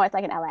 I mean, I don't know what it's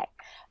like in LA,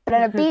 but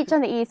on a beach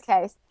on the East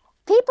Coast,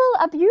 people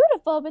are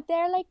beautiful, but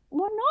they're like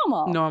more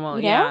normal. You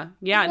know?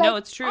 Yeah. Like, no,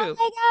 it's true. Oh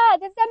my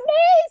God, that's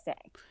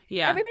amazing.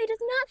 Yeah. Everybody does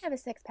not have a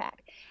six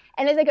pack.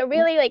 And it's like a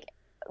really like,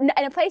 in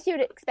a place you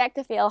would expect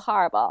to feel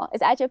horrible,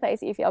 it's actually a place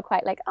that you feel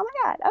quite like, oh my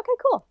God, okay,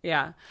 cool.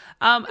 Yeah.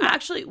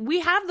 Actually,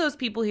 we have those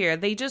people here.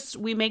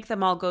 We make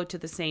them all go to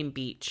the same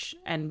beach.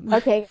 And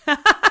okay.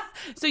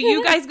 So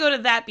you guys go to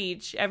that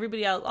beach.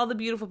 Everybody else, all the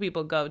beautiful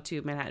people go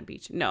to Manhattan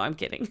Beach. No, I'm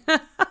kidding.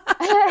 Well,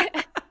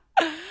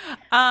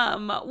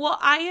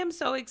 I am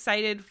so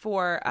excited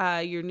for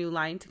your new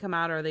line to come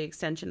out, or the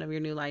extension of your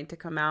new line to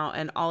come out,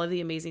 and all of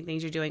the amazing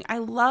things you're doing. I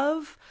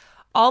love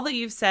all that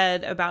you've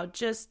said about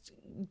just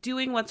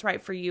doing what's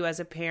right for you as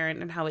a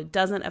parent and how it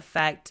doesn't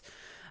affect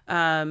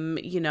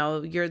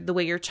the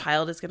way your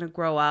child is going to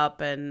grow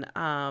up. And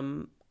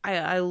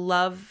I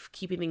love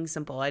keeping things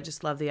simple. I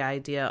just love the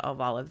idea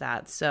of all of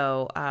that.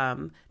 So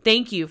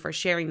thank you for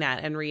sharing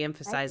that and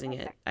reemphasizing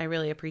it. I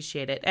really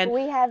appreciate it. And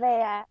we have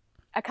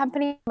a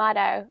company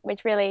motto,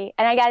 which really,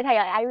 and I got to tell you,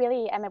 I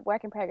really am a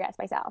work in progress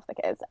myself,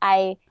 because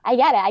I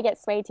get it. I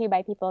get swayed too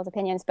by people's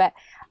opinions, but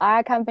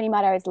our company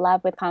motto is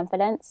love with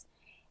confidence.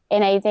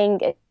 And I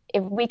think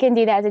if we can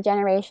do that as a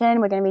generation,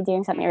 we're going to be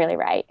doing something really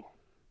right.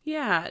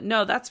 Yeah,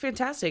 no, that's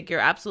fantastic. You're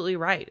absolutely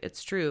right.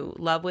 It's true.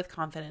 Love with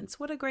confidence.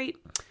 What a great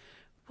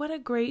way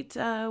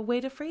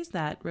to phrase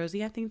that,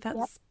 Rosie. I think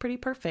that's pretty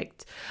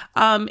perfect.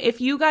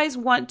 If you guys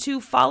want to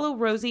follow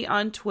Rosie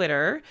on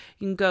Twitter,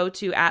 you can go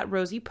to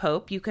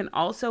 @RosiePope. You can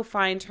also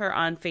find her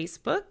on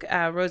Facebook.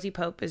 Rosie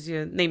Pope is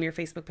your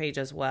Facebook page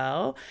as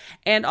well.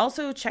 And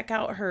also check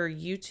out her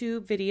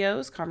YouTube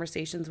videos,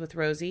 Conversations with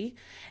Rosie,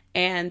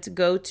 and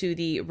go to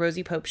the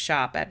Rosie Pope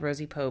shop at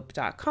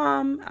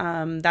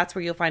rosiepope.com. That's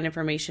where you'll find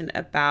information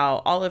about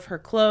all of her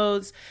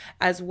clothes,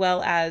 as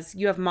well as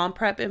you have mom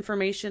prep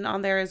information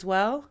on there as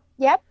well.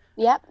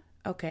 Yep.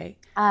 Okay.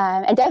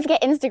 And don't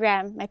forget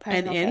Instagram, my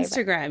personal And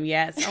Instagram, favorite.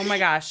 yes. Oh my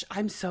gosh,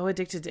 I'm so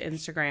addicted to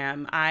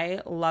Instagram.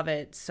 I love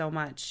it so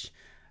much.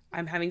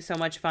 I'm having so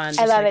much fun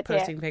just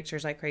posting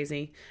pictures like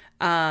crazy.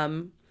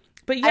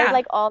 But yeah, I would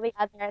like all the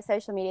other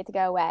social media to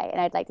go away,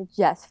 and I'd like to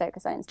just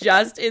focus on Instagram.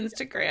 Just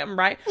Instagram,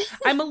 right?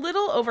 I'm a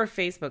little over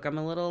Facebook. I'm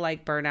a little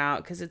like burnout,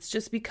 because it's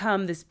just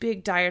become this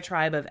big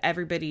diatribe of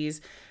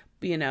everybody's,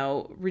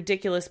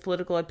 ridiculous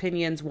political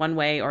opinions one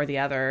way or the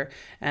other.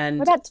 And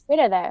what about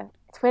Twitter, though?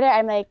 Twitter,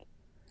 I'm like,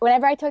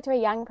 whenever I talk to a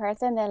young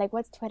person, they're like,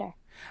 "What's Twitter?"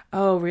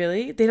 Oh,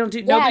 really? They don't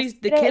do.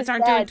 The kids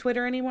aren't doing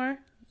Twitter anymore.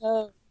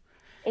 No,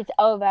 it's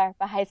over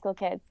for high school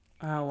kids.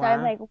 Oh, wow. So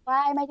I'm like,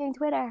 why am I doing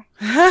Twitter?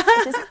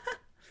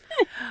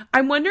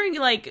 I'm wondering,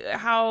 like,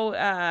 how,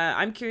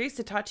 I'm curious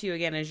to talk to you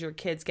again as your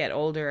kids get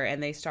older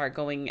and they start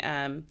going,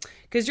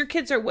 because your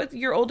kids are, what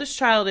your oldest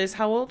child is,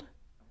 how old?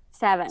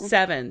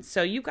 7.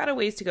 So you've got a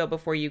ways to go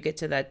before you get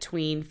to that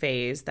tween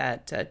phase,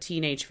 that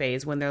teenage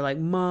phase, when they're like,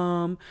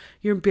 "Mom,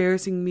 you're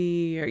embarrassing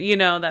me," or,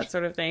 that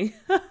sort of thing.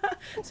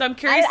 So I'm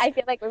curious. I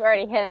feel like we've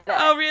already hit it.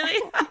 Oh,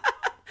 really?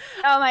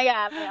 Oh my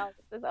God, my oldest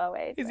is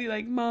always. Is he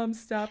like, "Mom,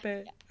 stop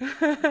it"?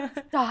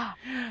 Stop.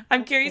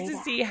 I'm curious to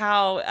see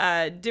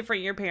how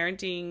different your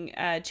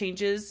parenting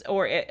changes,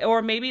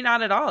 or maybe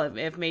not at all.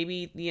 If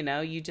maybe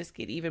you just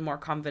get even more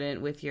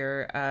confident with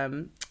your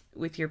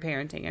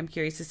parenting. I'm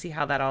curious to see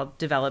how that all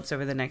develops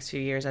over the next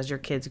few years as your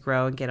kids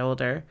grow and get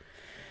older.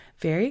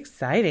 Very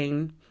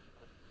exciting.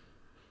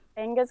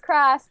 Fingers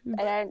crossed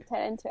I don't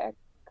turn into a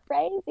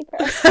crazy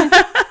person.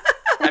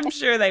 I'm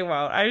sure they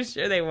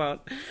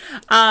won't.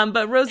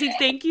 But Rosie,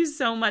 thank you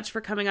so much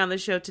for coming on the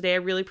show today. I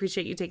really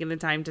appreciate you taking the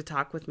time to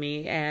talk with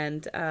me.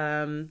 And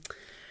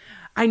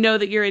I know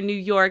that you're in New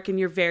York and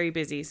you're very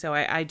busy, so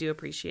I do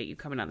appreciate you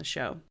coming on the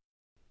show.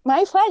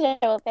 My pleasure.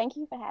 Well, thank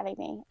you for having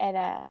me. And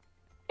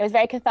it was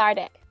very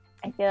cathartic.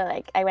 I feel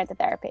like I went to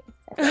therapy.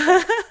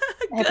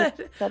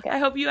 Good. I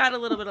hope you had a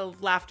little bit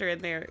of laughter in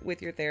there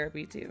with your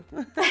therapy too.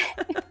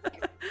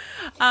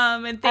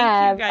 And thank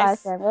you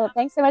guys. Awesome. Well,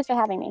 thanks so much for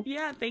having me.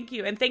 Yeah, thank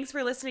you. And thanks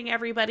for listening,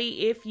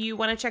 everybody. If you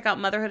want to check out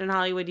Motherhood in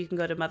Hollywood, you can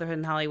go to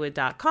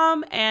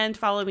motherhoodinhollywood.com and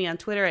follow me on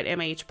Twitter at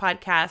MAH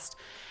Podcast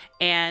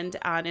and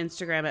on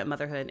Instagram at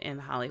Motherhood in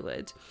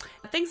Hollywood.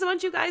 Thanks so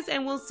much, you guys,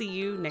 and we'll see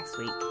you next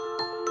week.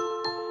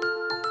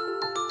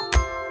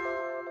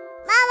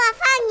 Mama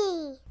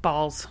Funny.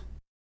 Balls.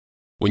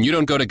 When you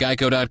don't go to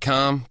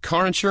Geico.com,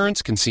 car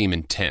insurance can seem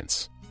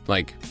intense.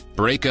 Like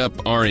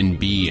breakup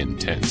R&B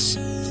intense.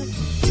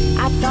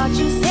 I thought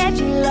you said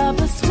you loved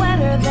the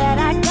sweater that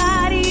I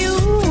got you.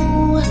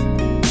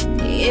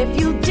 If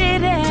you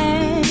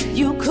didn't,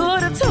 you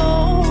could have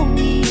told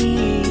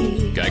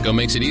me. Geico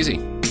makes it easy.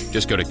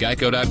 Just go to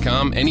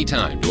Geico.com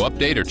anytime to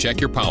update or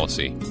check your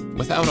policy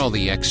without all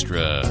the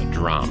extra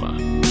drama.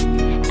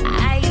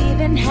 I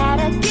even had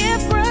a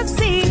gift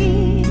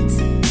receipt.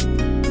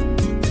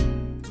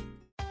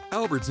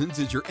 Albertsons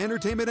is your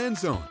entertainment end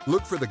zone.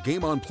 Look for the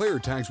Game On player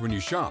tags when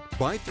you shop.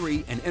 Buy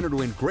 3 and enter to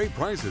win great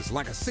prizes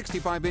like a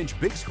 65-inch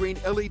big screen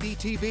LED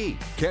TV.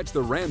 Catch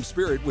the Ram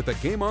Spirit with the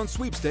Game On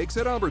sweepstakes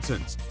at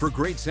Albertsons. For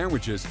great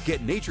sandwiches,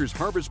 get Nature's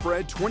Harvest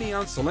Bread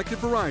 20-ounce selected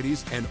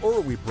varieties and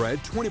Oro Wheat Bread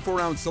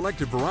 24-ounce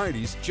selected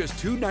varieties, just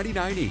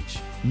 $2.99 each.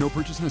 No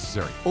purchase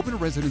necessary. Open to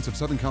residents of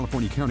Southern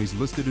California counties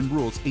listed in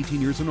rules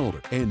 18 years and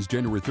older. Ends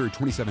January 3rd,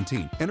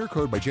 2017. Enter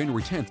code by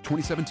January 10th,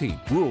 2017.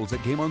 Rules at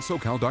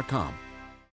GameOnSoCal.com.